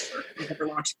really ask for a better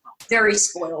launch. Very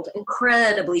spoiled,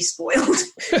 incredibly spoiled.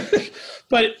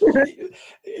 But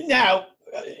now,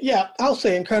 yeah, I'll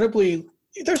say incredibly,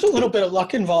 there's a little bit of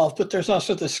luck involved, but there's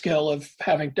also the skill of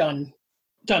having done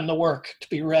the work to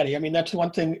be ready. I mean, that's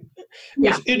one thing.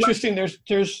 It's interesting.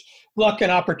 There's luck and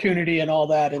opportunity and all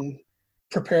that, and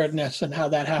preparedness and how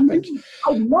that happens.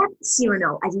 I left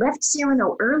Cyrano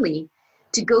early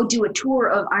to go do a tour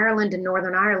of Ireland and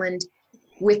Northern Ireland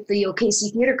with the O'Casey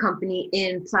Theatre Company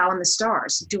in Plough and the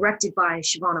Stars, directed by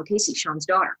Siobhan O'Casey, Sean's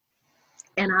daughter.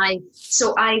 And I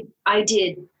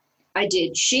did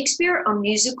Shakespeare, a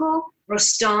musical,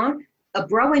 Rostand, a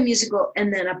Broadway musical,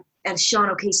 and then a Sean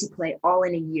O'Casey play all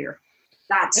in a year.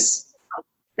 That's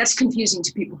confusing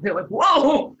to people. They're like,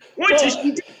 whoa, what did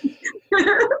she do?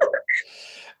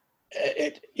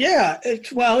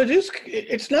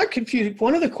 It's not confusing.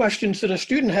 One of the questions that a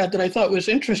student had that I thought was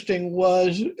interesting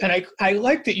was, and I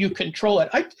like that you control it.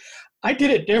 I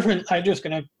did it different. I did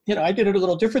it a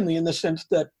little differently in the sense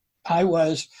that I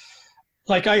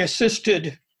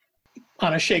assisted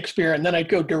on a Shakespeare, and then I'd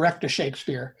go direct a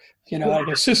Shakespeare. I'd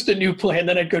assist a new play, and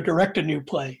then I'd go direct a new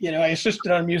play. I assisted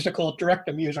on a musical, direct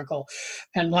a musical,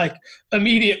 and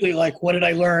immediately, what did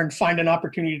I learn? Find an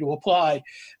opportunity to apply,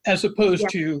 as opposed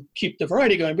to keep the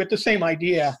variety going, but the same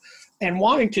idea, and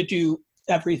wanting to do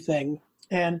everything.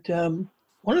 And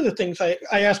one of the things I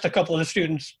asked a couple of the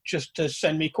students just to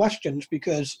send me questions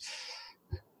because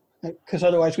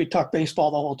otherwise we'd talk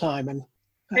baseball the whole time, and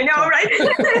I know, right?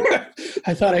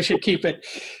 I thought I should keep it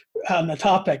on the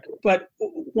topic. But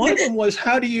one of them was,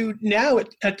 how do you now,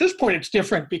 at this point it's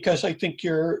different because I think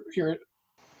you're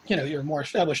more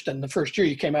established than the first year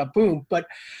you came out, boom. But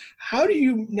how do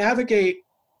you navigate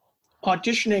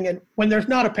auditioning and when there's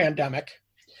not a pandemic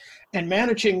and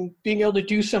managing being able to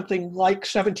do something like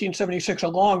 1776, a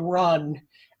long run,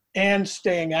 and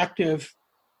staying active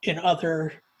in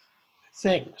other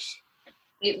things?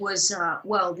 It was,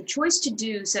 the choice to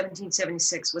do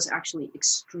 1776 was actually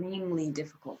extremely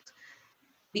difficult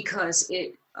because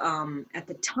at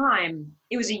the time,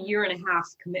 it was a 1.5 year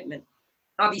commitment.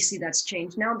 Obviously that's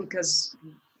changed now because,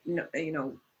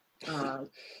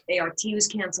 ART was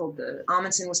canceled, the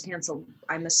Amundsen was canceled.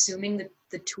 I'm assuming that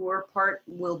the tour part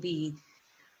will be,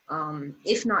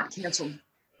 if not canceled,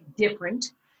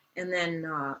 different. And then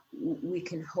we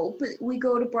can hope that we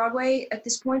go to Broadway at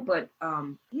this point, but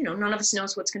none of us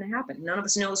knows what's going to happen. None of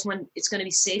us knows when it's going to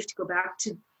be safe to go back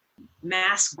to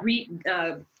mass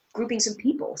groupings of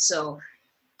people. So,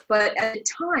 but at the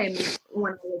time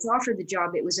when I was offered the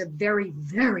job, it was a very,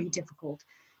 very difficult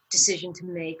decision to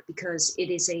make because it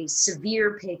is a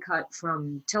severe pay cut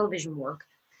from television work.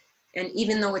 And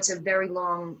even though it's a very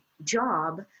long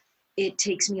job, it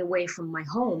takes me away from my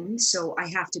home. So I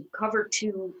have to cover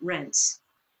 2 rents,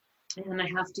 and then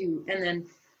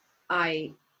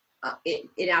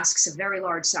it asks a very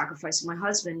large sacrifice of my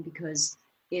husband, because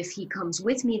if he comes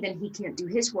with me, then he can't do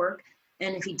his work.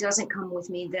 And if he doesn't come with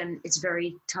me, then it's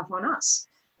very tough on us.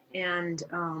 And,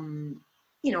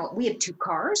 we have 2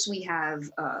 cars, we have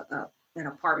an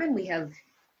apartment, we have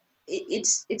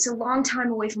it's a long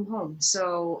time away from home.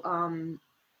 So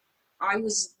I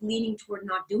was leaning toward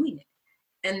not doing it.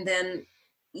 And then,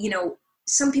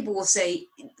 some people will say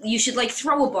you should like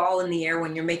throw a ball in the air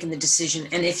when you're making the decision.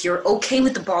 And if you're okay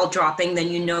with the ball dropping, then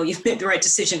you've made the right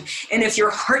decision. And if your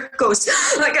heart goes,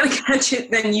 I gotta catch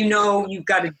it, then you've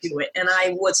got to do it. And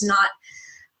I was not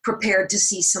prepared to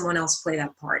see someone else play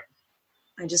that part.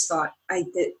 I just thought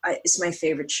it's my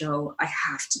favorite show. I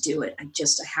have to do it. I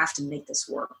have to make this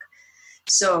work.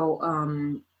 So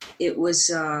it was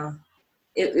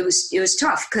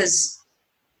tough because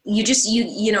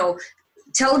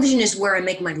television is where I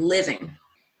make my living,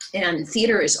 and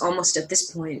theater is almost at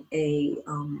this point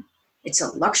it's a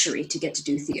luxury to get to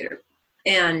do theater.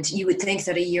 And you would think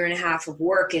that a year and a half of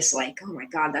work is like, oh my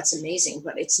God, that's amazing,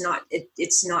 but it's not.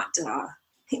 It's not.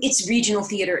 It's regional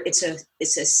theater. It's a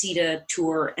CETA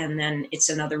tour, and then it's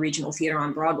another regional theater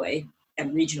on Broadway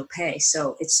at regional pay.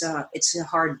 So it's a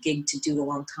hard gig to do a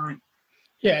long time.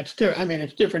 Yeah, it's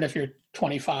different if you're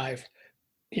 25.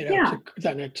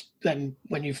 Than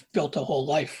when you've built a whole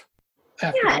life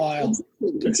after a while.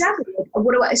 Exactly.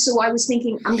 So I was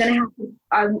thinking,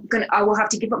 I will have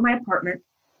to give up my apartment.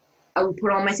 I will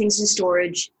put all my things in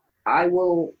storage. I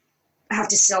will have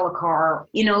to sell a car.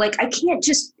 I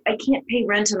can't pay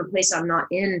rent on a place I'm not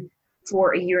in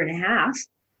for a year and a half.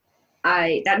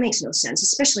 That makes no sense,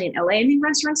 especially in LA. I mean,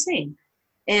 rents are insane.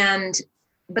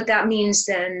 But that means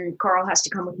then Carl has to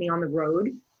come with me on the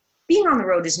road. Being on the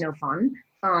road is no fun.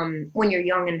 When you're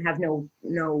young and have no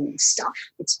stuff,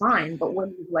 it's fine. But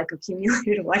when you've like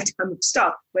accumulated a lifetime of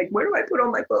stuff, like where do I put all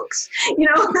my books?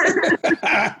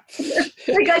 I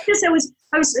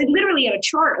was literally at a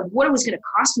chart of what it was going to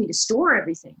cost me to store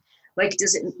everything. Like,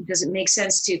 does it make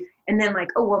sense to? And then like,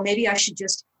 oh well, maybe I should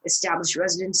just establish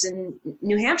residence in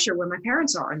New Hampshire where my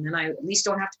parents are, and then I at least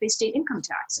don't have to pay state income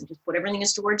tax and just put everything in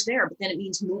storage there. But then it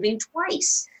means moving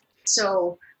twice.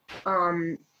 So,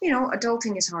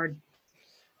 adulting is hard.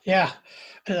 Yeah,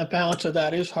 and the balance of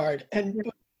that is hard.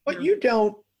 But you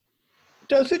don't,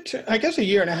 does it, I guess a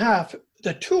year and a half,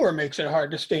 the tour makes it hard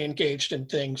to stay engaged in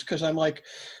things because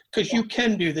you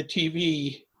can do the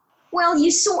TV. Well,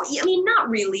 not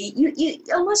really. You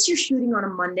unless you're shooting on a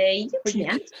Monday, you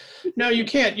can't. No, you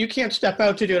can't. You can't step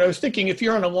out to do it. I was thinking if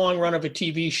you're on a long run of a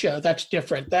TV show, that's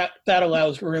different. That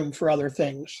allows room for other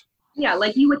things. Yeah,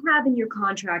 like you would have in your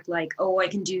contract, like, oh, I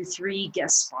can do 3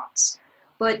 guest spots.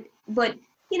 But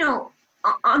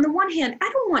on the one hand, I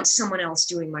don't want someone else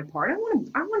doing my part. I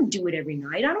want to do it every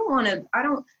night. I want,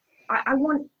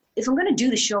 if I'm going to do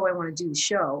the show, I want to do the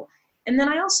show. And then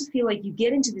I also feel like you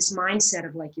get into this mindset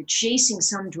of like, you're chasing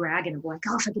some dragon of like,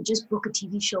 oh, if I could just book a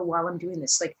TV show while I'm doing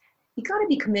this. Like, you got to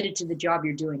be committed to the job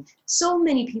you're doing. So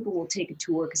many people will take a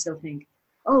tour because they'll think,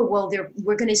 oh, well,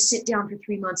 we're going to sit down for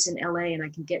 3 months in LA and I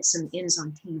can get some ins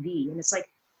on TV. And it's like,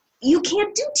 you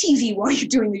can't do TV while you're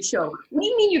doing the show. What do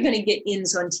you mean you're going to get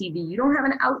ins on TV? You don't have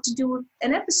an out to do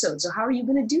an episode. So how are you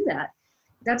going to do that?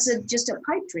 That's just a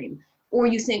pipe dream. Or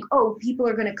you think, oh, people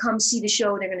are going to come see the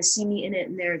show. They're going to see me in it.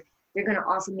 And they're going to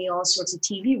offer me all sorts of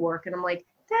TV work. And I'm like,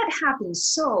 that happens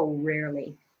so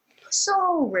rarely.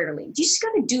 So rarely. You just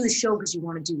got to do the show because you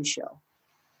want to do the show.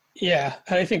 Yeah,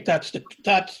 and I think that's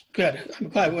good. I'm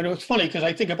glad. When it was funny because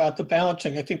I think about the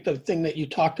balancing. I think the thing that you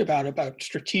talked about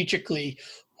strategically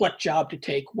what job to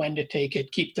take, when to take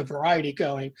it, keep the variety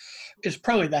going, is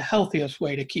probably the healthiest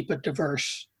way to keep a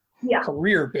diverse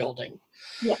career building.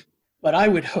 Yeah. But I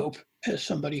would hope, as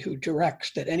somebody who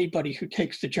directs, that anybody who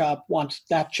takes the job wants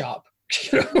that job.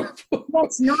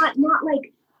 That's not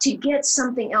like to get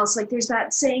something else. Like there's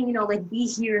that saying, like be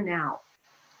here now.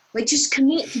 Like just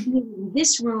commit to being in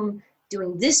this room,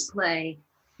 doing this play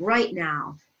right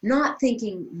now. Not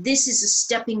thinking this is a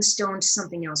stepping stone to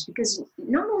something else, because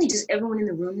not only does everyone in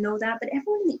the room know that, but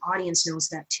everyone in the audience knows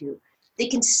that too. They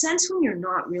can sense when you're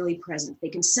not really present. They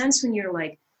can sense when you're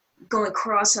like going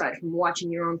cross-eyed from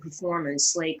watching your own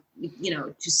performance, like,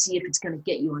 to see if it's going to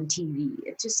get you on TV.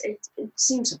 It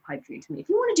seems a pipe dream to me. If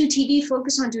you want to do TV,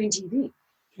 focus on doing TV.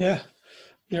 Yeah,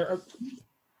 you're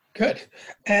good.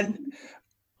 And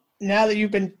now that you've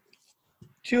been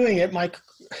doing it, Mike,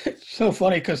 it's so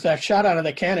funny because that shot out of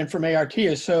the cannon from ART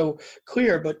is so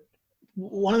clear. But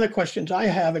one of the questions I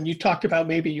have, and you talked about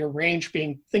maybe your range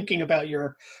thinking about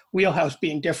your wheelhouse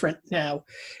being different now,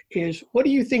 is what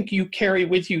do you think you carry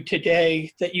with you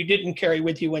today that you didn't carry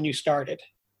with you when you started?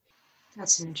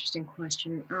 That's an interesting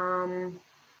question.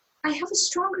 I have a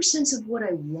stronger sense of what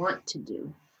I want to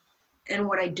do and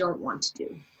what I don't want to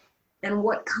do, and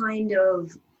what kind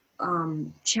of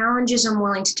challenges I'm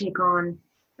willing to take on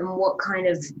and what kind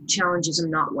of challenges I'm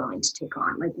not willing to take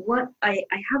on. Like I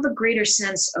have a greater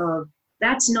sense of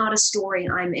that's not a story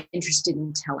I'm interested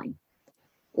in telling,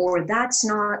 or that's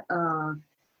not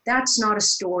a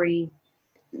story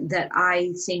that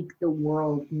I think the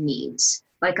world needs.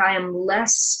 Like, I am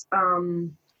less, I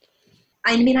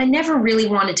mean, I never really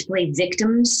wanted to play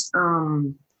victims.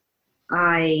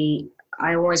 I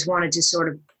always wanted to sort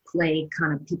of play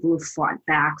kind of people who fought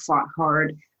back, fought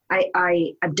hard.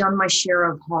 I've done my share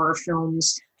of horror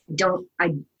films.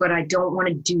 But I don't want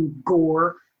to do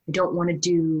gore. I don't want to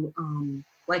do,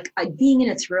 being in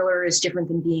a thriller is different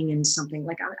than being in something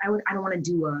like, I don't want to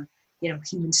do a,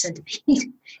 Human Centipede.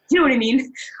 You know what I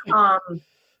mean?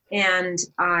 And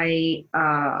I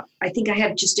think I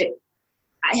have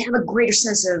a greater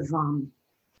sense of,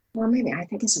 maybe I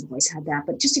guess I've always had that,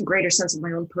 but just a greater sense of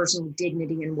my own personal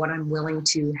dignity and what I'm willing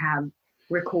to have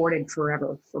recorded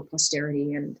forever for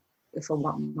posterity and for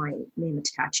what my name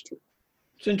attached to.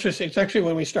 It's interesting. It's actually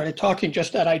when we started talking,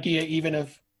 just that idea, even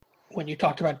of when you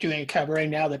talked about doing a cabaret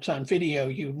now that's on video,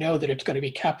 you know that it's going to be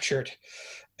captured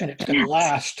and it's going to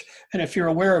last. And if you're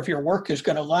aware of your work is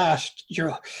going to last,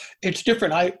 it's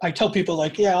different. I tell people,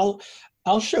 like, yeah,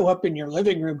 I'll show up in your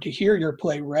living room to hear your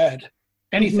play read,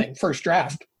 anything, first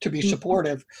draft, to be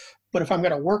supportive. But if I'm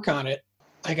going to work on it,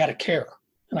 I got to care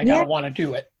and I got to want to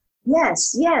do it.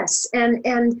 Yes. And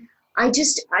I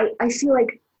feel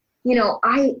like,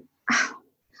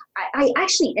 I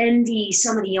actually envy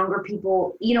some of the younger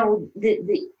people,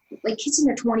 the like kids in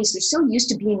their 20s, they're so used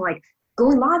to being like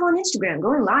going live on Instagram,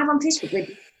 going live on Facebook, like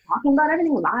talking about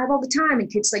everything live all the time. And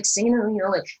kids like singing,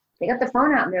 like they got the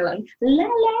phone out and they're like, la,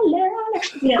 la, la,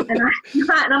 la.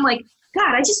 And I'm like,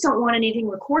 God, I just don't want anything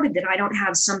recorded that I don't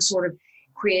have some sort of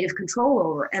creative control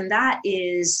over. And that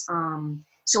is,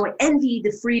 so I envy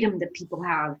the freedom that people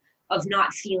have of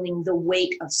not feeling the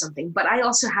weight of something. But I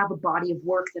also have a body of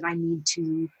work that I need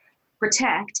to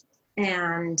protect,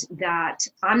 and that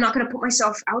I'm not going to put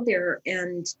myself out there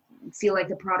and feel like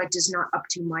the product is not up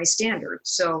to my standard.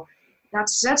 So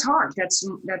that's hard.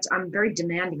 I'm very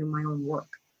demanding of my own work.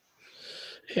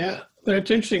 Yeah, but it's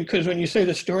interesting because when you say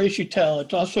the stories you tell,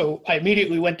 it's also, I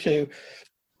immediately went to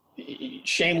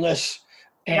Shameless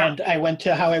and I went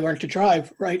to How I Learned to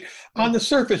Drive, right? On the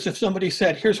surface, if somebody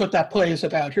said, here's what that play is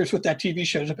about, here's what that TV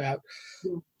show is about,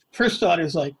 first thought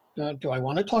is like, do I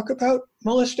want to talk about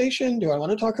molestation? Do I want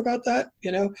to talk about that?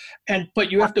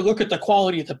 But you have to look at the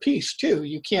quality of the piece too.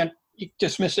 You can't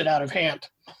dismiss it out of hand.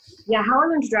 Yeah, How I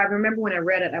Learned to Drive, I remember when I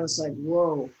read it, I was like,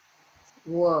 whoa.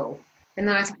 And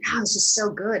then I thought, this is so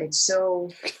good. It's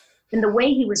so, and the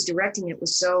way he was directing it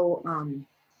was so,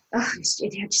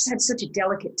 it just had such a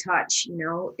delicate touch,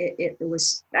 it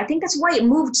was, I think that's why it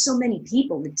moved so many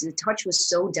people. The touch was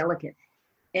so delicate.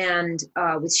 And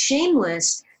with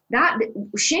Shameless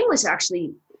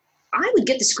actually, I would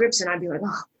get the scripts and I'd be like,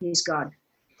 oh, please God,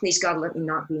 let me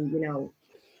not be, in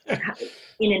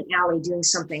an alley doing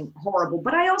something horrible.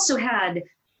 But I also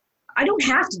I don't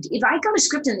have to, if I got a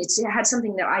script and it had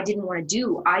something that I didn't want to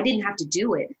do, I didn't have to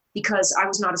do it because I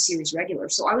was not a series regular.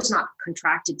 So I was not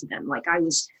contracted to them. Like, I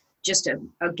was just a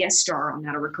guest star on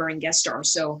that, a recurring guest star.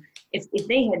 So if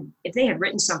they had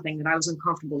written something that I was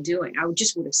uncomfortable doing, I would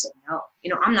have said no.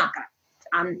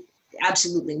 I'm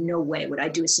absolutely no way would I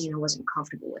do a scene I wasn't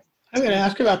comfortable with. I'm going to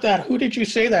ask about that. Who did you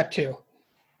say that to?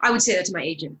 I would say that to my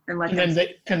agent and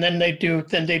then they do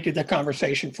the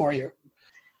conversation for you.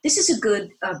 This is a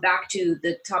good, back to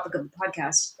the topic of the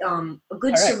podcast, a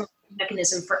good survival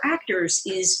mechanism for actors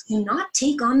is do not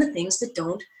take on the things that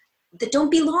don't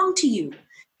belong to you,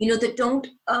 that don't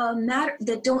matter,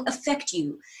 that don't affect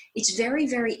you. It's very,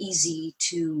 very easy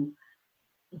to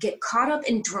get caught up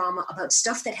in drama about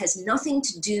stuff that has nothing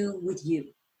to do with you.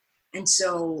 And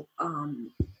so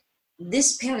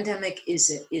this pandemic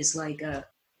is like an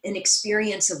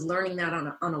experience of learning that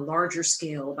on a larger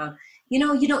scale about, you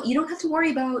don't have to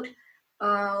worry about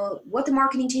what the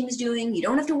marketing team is doing. You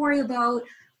don't have to worry about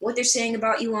what they're saying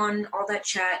about you on all that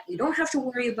chat. You don't have to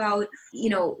worry about,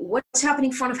 what's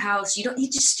happening front of house. You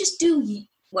just do,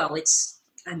 well, it's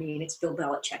Bill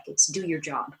Belichick. It's do your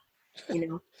job,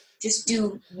 just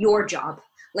do your job.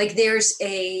 Like there's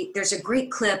a great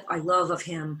clip I love of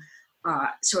him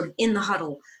sort of in the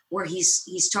huddle where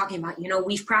he's talking about,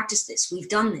 we've practiced this, we've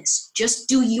done this, just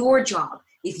do your job.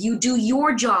 If you do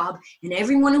your job and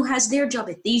everyone who has their job,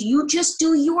 you just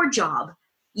do your job,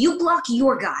 you block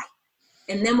your guy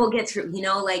and then we'll get through,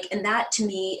 and that to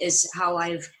me is how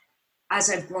as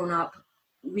I've grown up,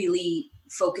 really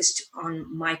focused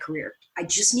on my career. I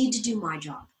just need to do my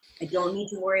job. I don't need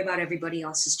to worry about everybody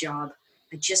else's job.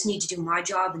 I just need to do my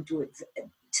job and do it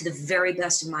to the very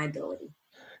best of my ability.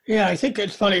 Yeah, I think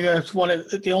it's funny. That's one of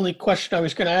the only question I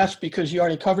was going to ask, because you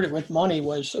already covered it with money,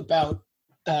 was about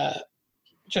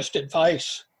just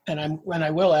advice, and I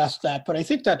will ask that, but I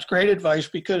think that's great advice,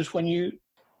 because when you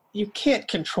can't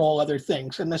control other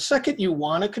things, and the second you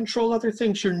want to control other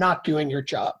things, you're not doing your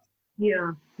job.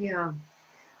 Yeah, yeah.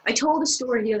 I told a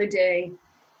story the other day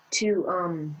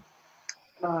to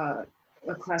a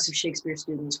class of Shakespeare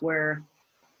students where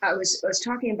I was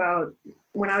talking about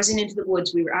when I was in Into the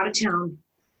Woods. We were out of town.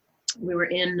 We were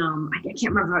in I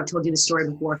can't remember how I told you the story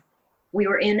before. We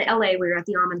were in LA. We were at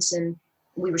the Amundsen.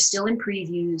 We were still in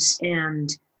previews, and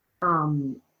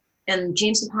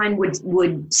James Lapine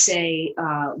would say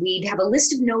we'd have a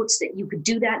list of notes that you could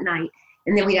do that night,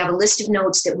 and then we'd have a list of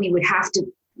notes that we would have to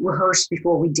rehearse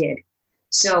before we did.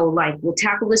 So like, we'll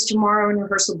tackle this tomorrow in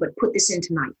rehearsal, but put this in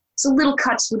tonight. So little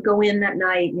cuts would go in that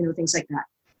night, things like that.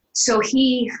 So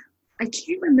I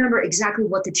can't remember exactly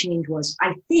what the change was.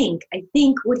 I think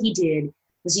what he did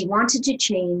was he wanted to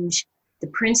change the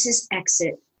prince's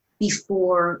exit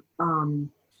before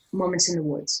Moments in the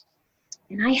Woods.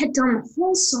 And I had done the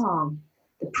whole song,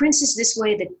 the prince is this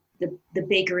way, the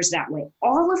baker is that way.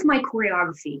 All of my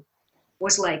choreography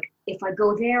was like, if I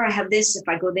go there, I have this. If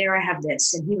I go there, I have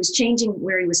this. And he was changing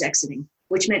where he was exiting,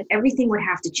 which meant everything would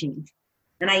have to change.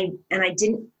 And I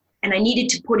needed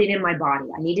to put it in my body.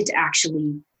 I needed to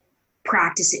actually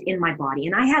practice it in my body.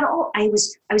 And I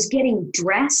was getting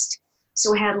dressed.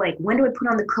 So I had like, when do I put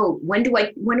on the coat? When do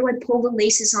I pull the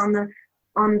laces on the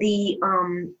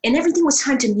and everything was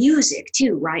timed to music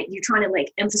too, right? You're trying to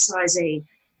like emphasize a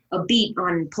beat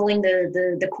on pulling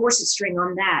the corset string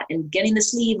on that and getting the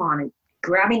sleeve on it,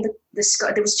 grabbing the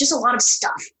scarf. There was just a lot of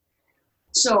stuff.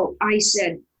 So I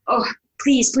said, oh,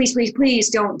 please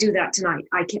don't do that tonight.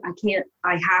 I can't,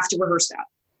 I have to rehearse that.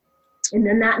 And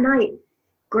then that night,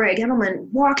 Greg Edelman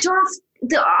walked off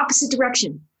the opposite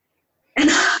direction. And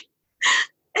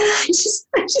I just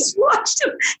watched him,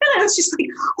 and I was just like,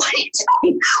 what are you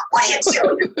doing? What are you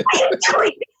doing? What are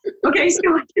you doing? Okay, so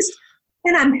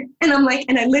I'm like,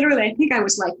 and I literally, I think I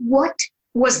was like, what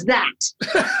was that?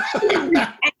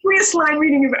 Angriest line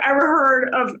reading you've ever heard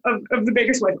of The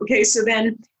Baker's Wife. Okay, so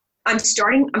then I'm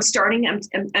starting, and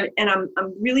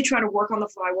I'm really trying to work on the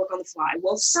fly.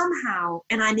 Well, somehow,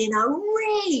 and I'm in a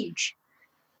rage,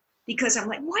 because I'm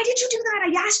like, why did you do that?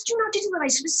 I asked you not to do that. I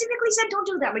specifically said don't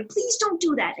do that. Like, please don't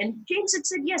do that. And James had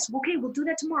said, yes, okay, we'll do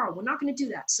that tomorrow. We're not going to do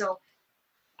that. So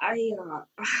oh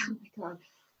my God.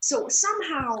 So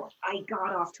somehow I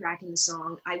got off track in the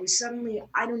song. I was suddenly,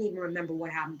 I don't even remember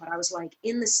what happened, but I was like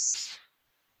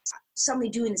suddenly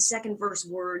doing the second verse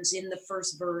words in the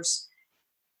first verse.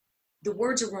 The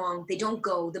words are wrong. They don't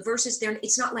go. The verses there,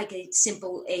 it's not like a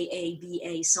simple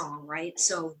A song, right?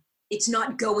 So it's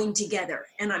not going together,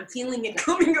 and I'm feeling it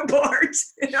coming apart.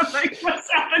 And I'm like,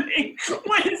 what's happening?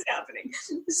 What is happening?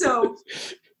 So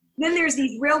then there's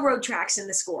these railroad tracks in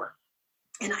the score,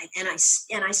 and I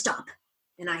stop,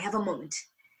 and I have a moment,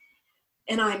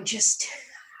 and I'm just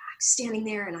standing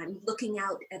there, and I'm looking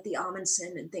out at the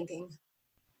Amundsen and thinking,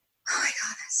 oh my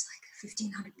God, that's like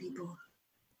 1,500 people.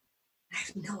 I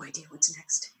have no idea what's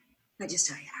next. I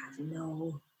have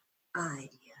no idea.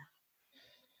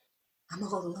 I'm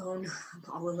all alone.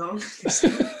 This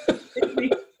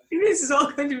is all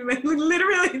going to be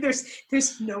literally,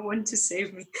 there's no one to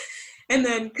save me. And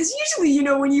then, because usually,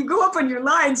 when you go up on your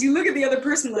lines, you look at the other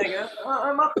person like,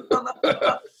 I'm up,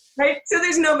 right? So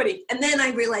there's nobody. And then I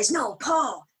realized, no,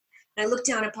 Paul. And I looked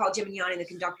down at Paul Gimignani, the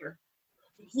conductor.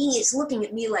 And he is looking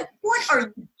at me like, what are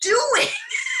you doing?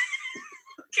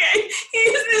 Okay,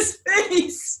 he has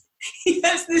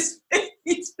this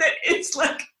face that it's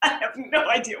like, I have no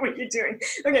idea what you're doing.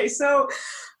 Okay, so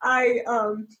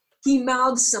he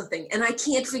mouths something, and I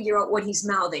can't figure out what he's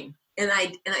mouthing. And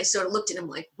I sort of looked at him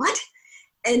like, what?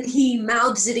 And he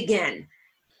mouths it again.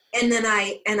 And then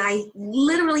I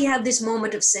literally have this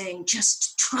moment of saying,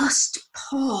 just trust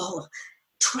Paul.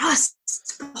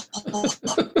 Trust Paul.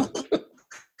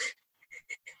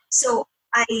 So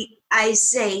I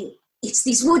say, it's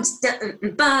these woods,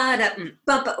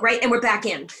 right? And we're back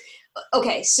in.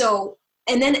 Okay, so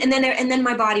and then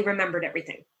my body remembered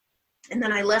everything, and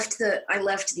then I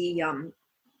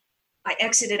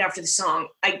exited after the song.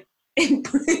 And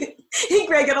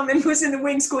Greg Edelman was in the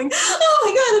wings going, "Oh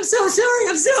my God, I'm so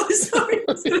sorry.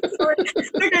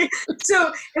 Okay,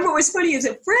 so and what was funny is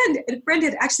a friend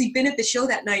had actually been at the show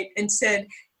that night and said.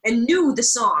 And knew the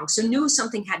song, so knew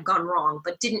something had gone wrong,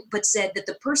 but said that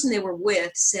the person they were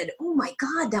with said, oh my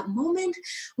God, that moment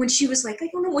when she was like, I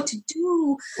don't know what to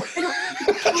do. I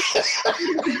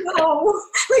don't know.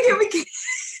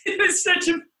 It was such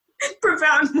a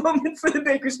profound moment for The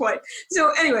Baker's Wife.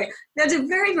 So anyway, that's a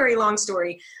very, very long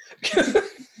story.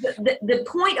 The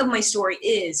point of my story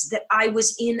is that I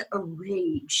was in a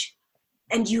rage.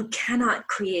 and you cannot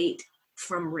create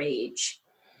from rage.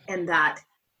 And that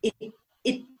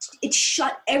it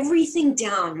shut everything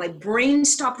down. My brain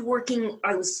stopped working.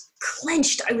 I was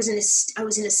clenched. I was in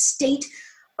a state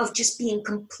of just being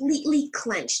completely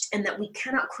clenched, and that we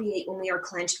cannot create when we are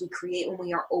clenched. We create when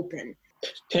we are open.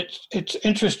 It's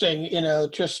interesting,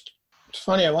 just it's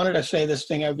funny. I wanted to say this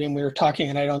thing. I mean, we were talking,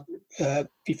 and I don't,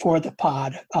 before the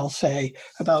pod, I'll say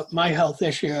about my health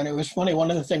issue. And it was funny.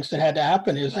 One of the things that had to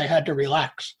happen is I had to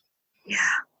relax.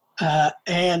 Yeah.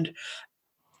 And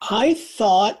I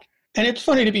thought, and it's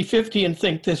funny to be 50 and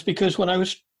think this, because when I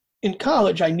was in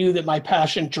college, I knew that my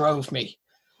passion drove me,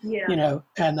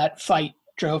 and that fight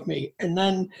drove me. And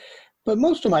then, but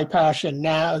most of my passion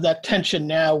now, that tension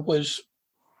now was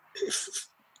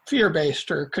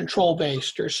fear-based or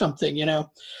control-based or something,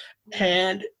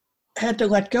 and had to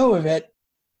let go of it.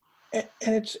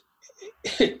 And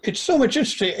it's so much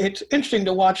interesting. It's interesting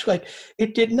to watch, like,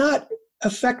 it did not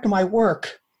affect my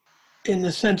work in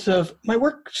the sense of my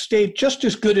work stayed just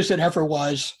as good as it ever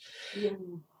was. Yeah.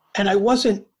 And I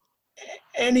wasn't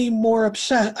any more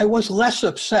obsessed. I was less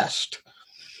obsessed.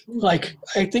 Like,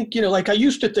 I think, like I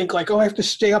used to think like, oh, I have to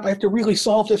stay up. I have to really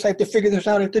solve this. I have to figure this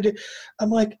out. I'm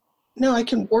like, no, I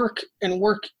can work and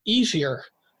work easier.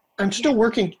 I'm still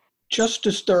working just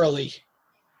as thoroughly.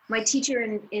 My teacher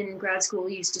in grad school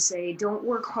used to say, don't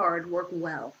work hard, work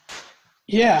well.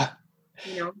 Yeah.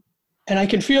 And I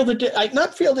can feel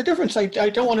not feel the difference. I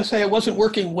don't want to say I wasn't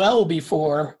working well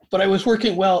before, but I was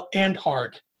working well and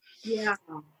hard. Yeah.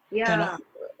 Yeah.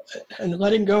 And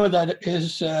letting go of that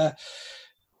is,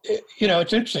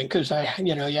 it's interesting because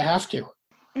you have to.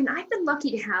 And I've been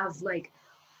lucky to have like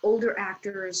older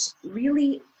actors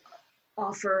really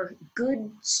offer good,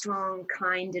 strong,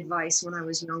 kind advice when I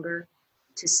was younger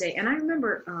to say. And I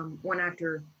remember one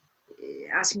actor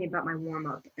asking me about my warm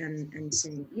up and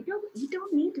saying, you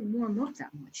don't need to warm up that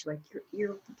much. Like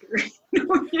you're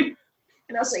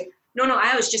and I was like, no,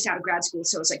 I was just out of grad school.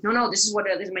 So it's like, no, this is what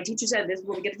my teacher said. This is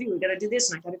what we got to do. We got to do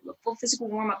this. And I got to do a full physical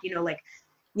warm up,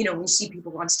 when you see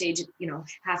people on stage,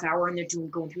 half hour and they're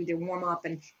going through their warm up.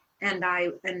 And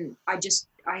I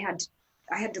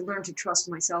had to learn to trust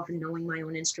myself in knowing my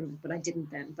own instrument, but I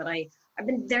didn't then. But I've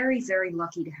been very, very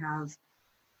lucky to have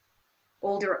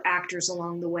older actors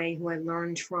along the way who I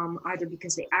learned from, either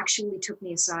because they actually took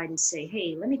me aside and say,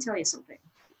 hey, let me tell you something,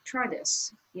 try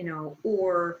this,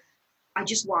 or I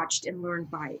just watched and learned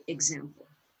by example.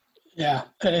 Yeah.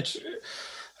 And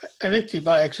I think the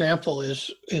by example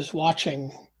is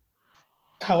watching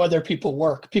how other people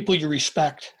work, people you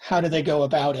respect, how do they go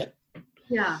about it?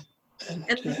 Yeah. And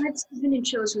I've been in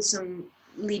shows with some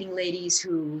leading ladies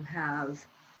who have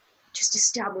just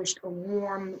established a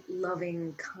warm,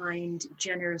 loving, kind,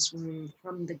 generous room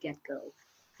from the get-go,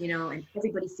 and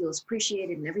everybody feels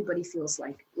appreciated and everybody feels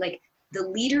like the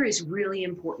leader is really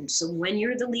important. So when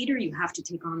you're the leader, you have to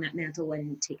take on that mantle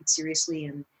and take it seriously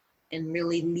and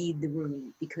really lead the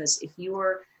room. Because if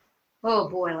you're, oh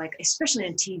boy, like especially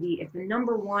on TV, if the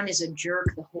number one is a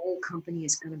jerk, the whole company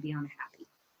is going to be unhappy.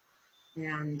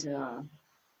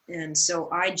 And so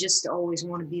I just always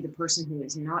want to be the person who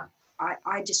is not,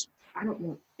 I don't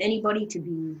want anybody to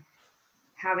be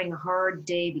having a hard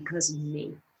day because of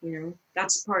me,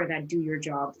 that's part of that do your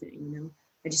job thing,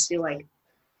 I just feel like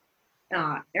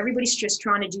everybody's just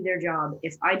trying to do their job.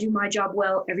 If I do my job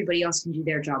well, everybody else can do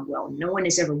their job well. No one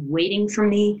is ever waiting for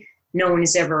me. No one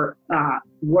is ever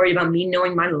worried about me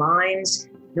knowing my lines.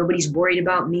 Nobody's worried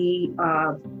about me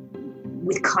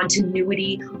with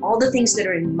continuity, all the things that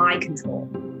are in my control.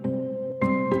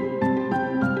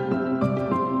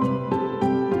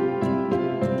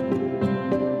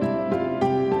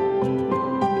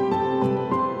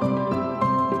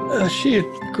 She is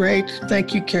great.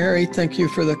 Thank you, Kerry. Thank you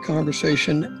for the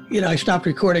conversation. I stopped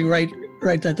recording right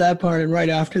at that part, and right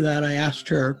after that, I asked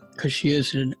her, because she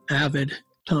is an avid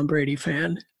Tom Brady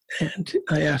fan, and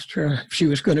I asked her if she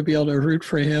was going to be able to root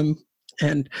for him,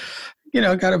 and we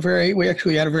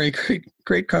actually had a very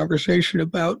great conversation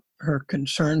about her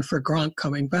concern for Gronk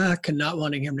coming back and not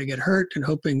wanting him to get hurt and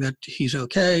hoping that he's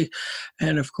okay.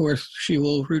 And of course, she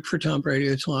will root for Tom Brady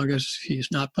as long as he's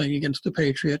not playing against the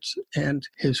Patriots and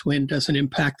his win doesn't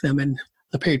impact them and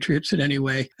the Patriots in any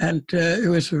way. And it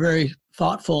was a very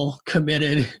thoughtful,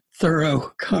 committed,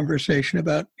 thorough conversation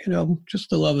about, just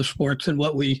the love of sports and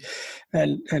what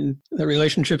and the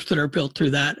relationships that are built through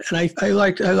that. And I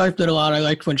liked it a lot. I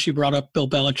liked when she brought up Bill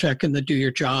Belichick and the do your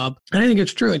job. And I think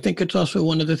it's true. I think it's also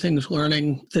one of the things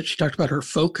learning that she talked about, her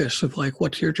focus of like,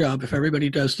 what's your job? If everybody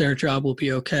does their job, we'll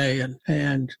be okay.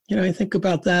 And I think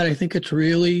about that. I think it's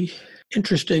really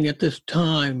interesting at this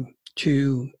time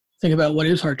to think about what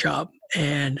is our job.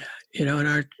 And,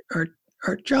 and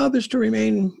our job is to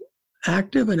remain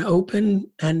active and open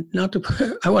and not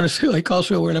to, I want to say, like,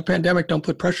 also we're in a pandemic, don't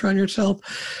put pressure on yourself,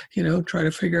 try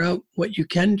to figure out what you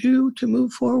can do to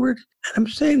move forward. And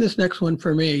I'm saying this next one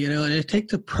for me, and it take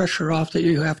the pressure off that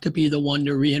you have to be the one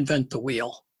to reinvent the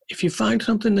wheel. If you find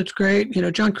something that's great,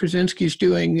 John Krasinski's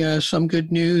doing Some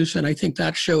Good News, and I think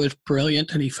that show is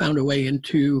brilliant, and he found a way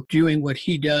into doing what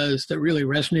he does that really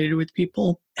resonated with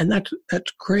people. And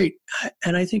that's great.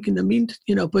 And I think in the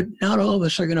meantime, but not all of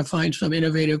us are going to find some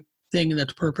innovative thing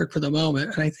that's perfect for the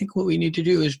moment. And I think what we need to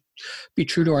do is be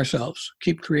true to ourselves,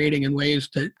 keep creating in ways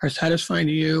that are satisfying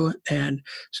to you and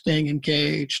staying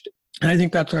engaged. And I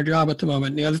think that's our job at the moment.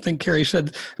 And the other thing Kerry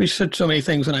said, we said so many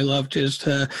things and I loved, is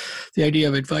the idea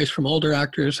of advice from older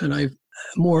actors. And I've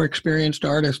more experienced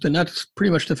artists, and that's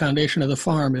pretty much the foundation of the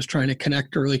farm, is trying to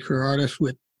connect early career artists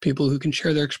with people who can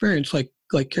share their experience, like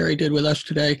Kerry did with us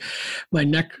today. My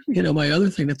other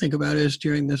thing to think about is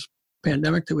during this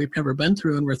pandemic that we've never been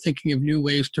through, and we're thinking of new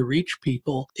ways to reach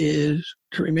people, is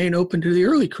to remain open to the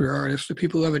early career artists, the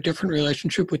people who have a different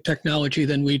relationship with technology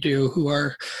than we do, who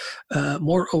are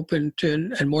more open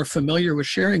to and more familiar with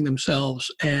sharing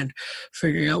themselves and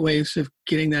figuring out ways of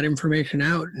getting that information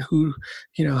out, and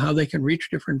how they can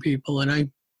reach different people. And I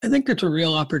think that's a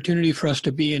real opportunity for us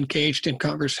to be engaged in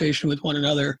conversation with one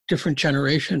another, different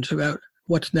generations, about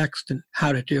what's next and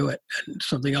how to do it. And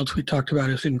something else we talked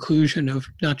about is inclusion of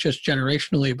not just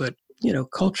generationally, but,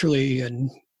 culturally and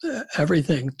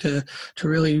everything, to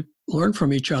really learn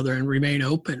from each other and remain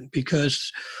open,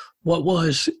 because what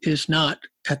was is not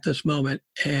at this moment,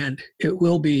 and it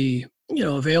will be,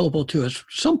 available to us at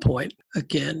some point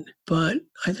again. But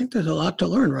I think there's a lot to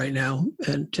learn right now,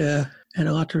 and a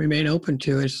lot to remain open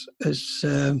to as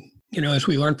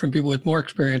we learn from people with more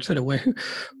experience in a way.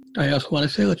 I also want to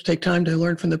say, let's take time to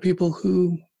learn from the people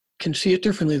who can see it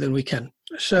differently than we can.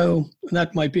 So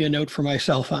that might be a note for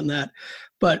myself on that.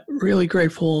 But really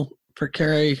grateful for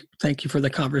Kerry. Thank you for the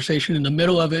conversation. In the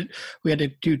middle of it, we had to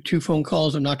do 2 phone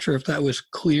calls. I'm not sure if that was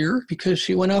clear, because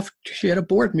she went off. She had a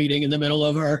board meeting in the middle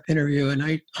of our interview. And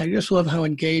I just love how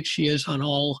engaged she is on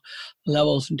all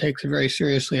levels and takes it very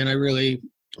seriously. And I really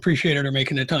appreciated her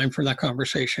making the time for that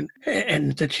conversation,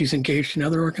 and that she's engaged in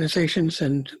other organizations.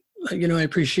 And I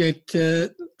appreciate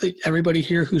everybody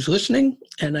here who's listening,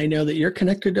 and I know that you're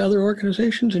connected to other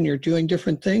organizations and you're doing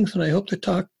different things. And I hope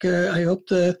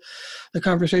the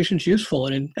conversation's useful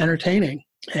and entertaining.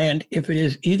 And if it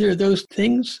is either of those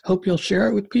things, hope you'll share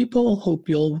it with people. Hope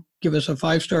you'll give us a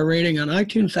 5-star rating on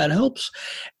iTunes. That helps.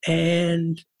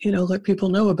 And, let people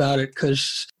know about it,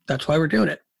 because that's why we're doing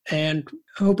it. And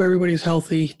I hope everybody's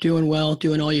healthy, doing well,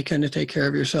 doing all you can to take care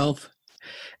of yourself.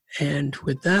 And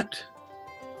with that,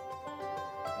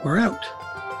 we're out.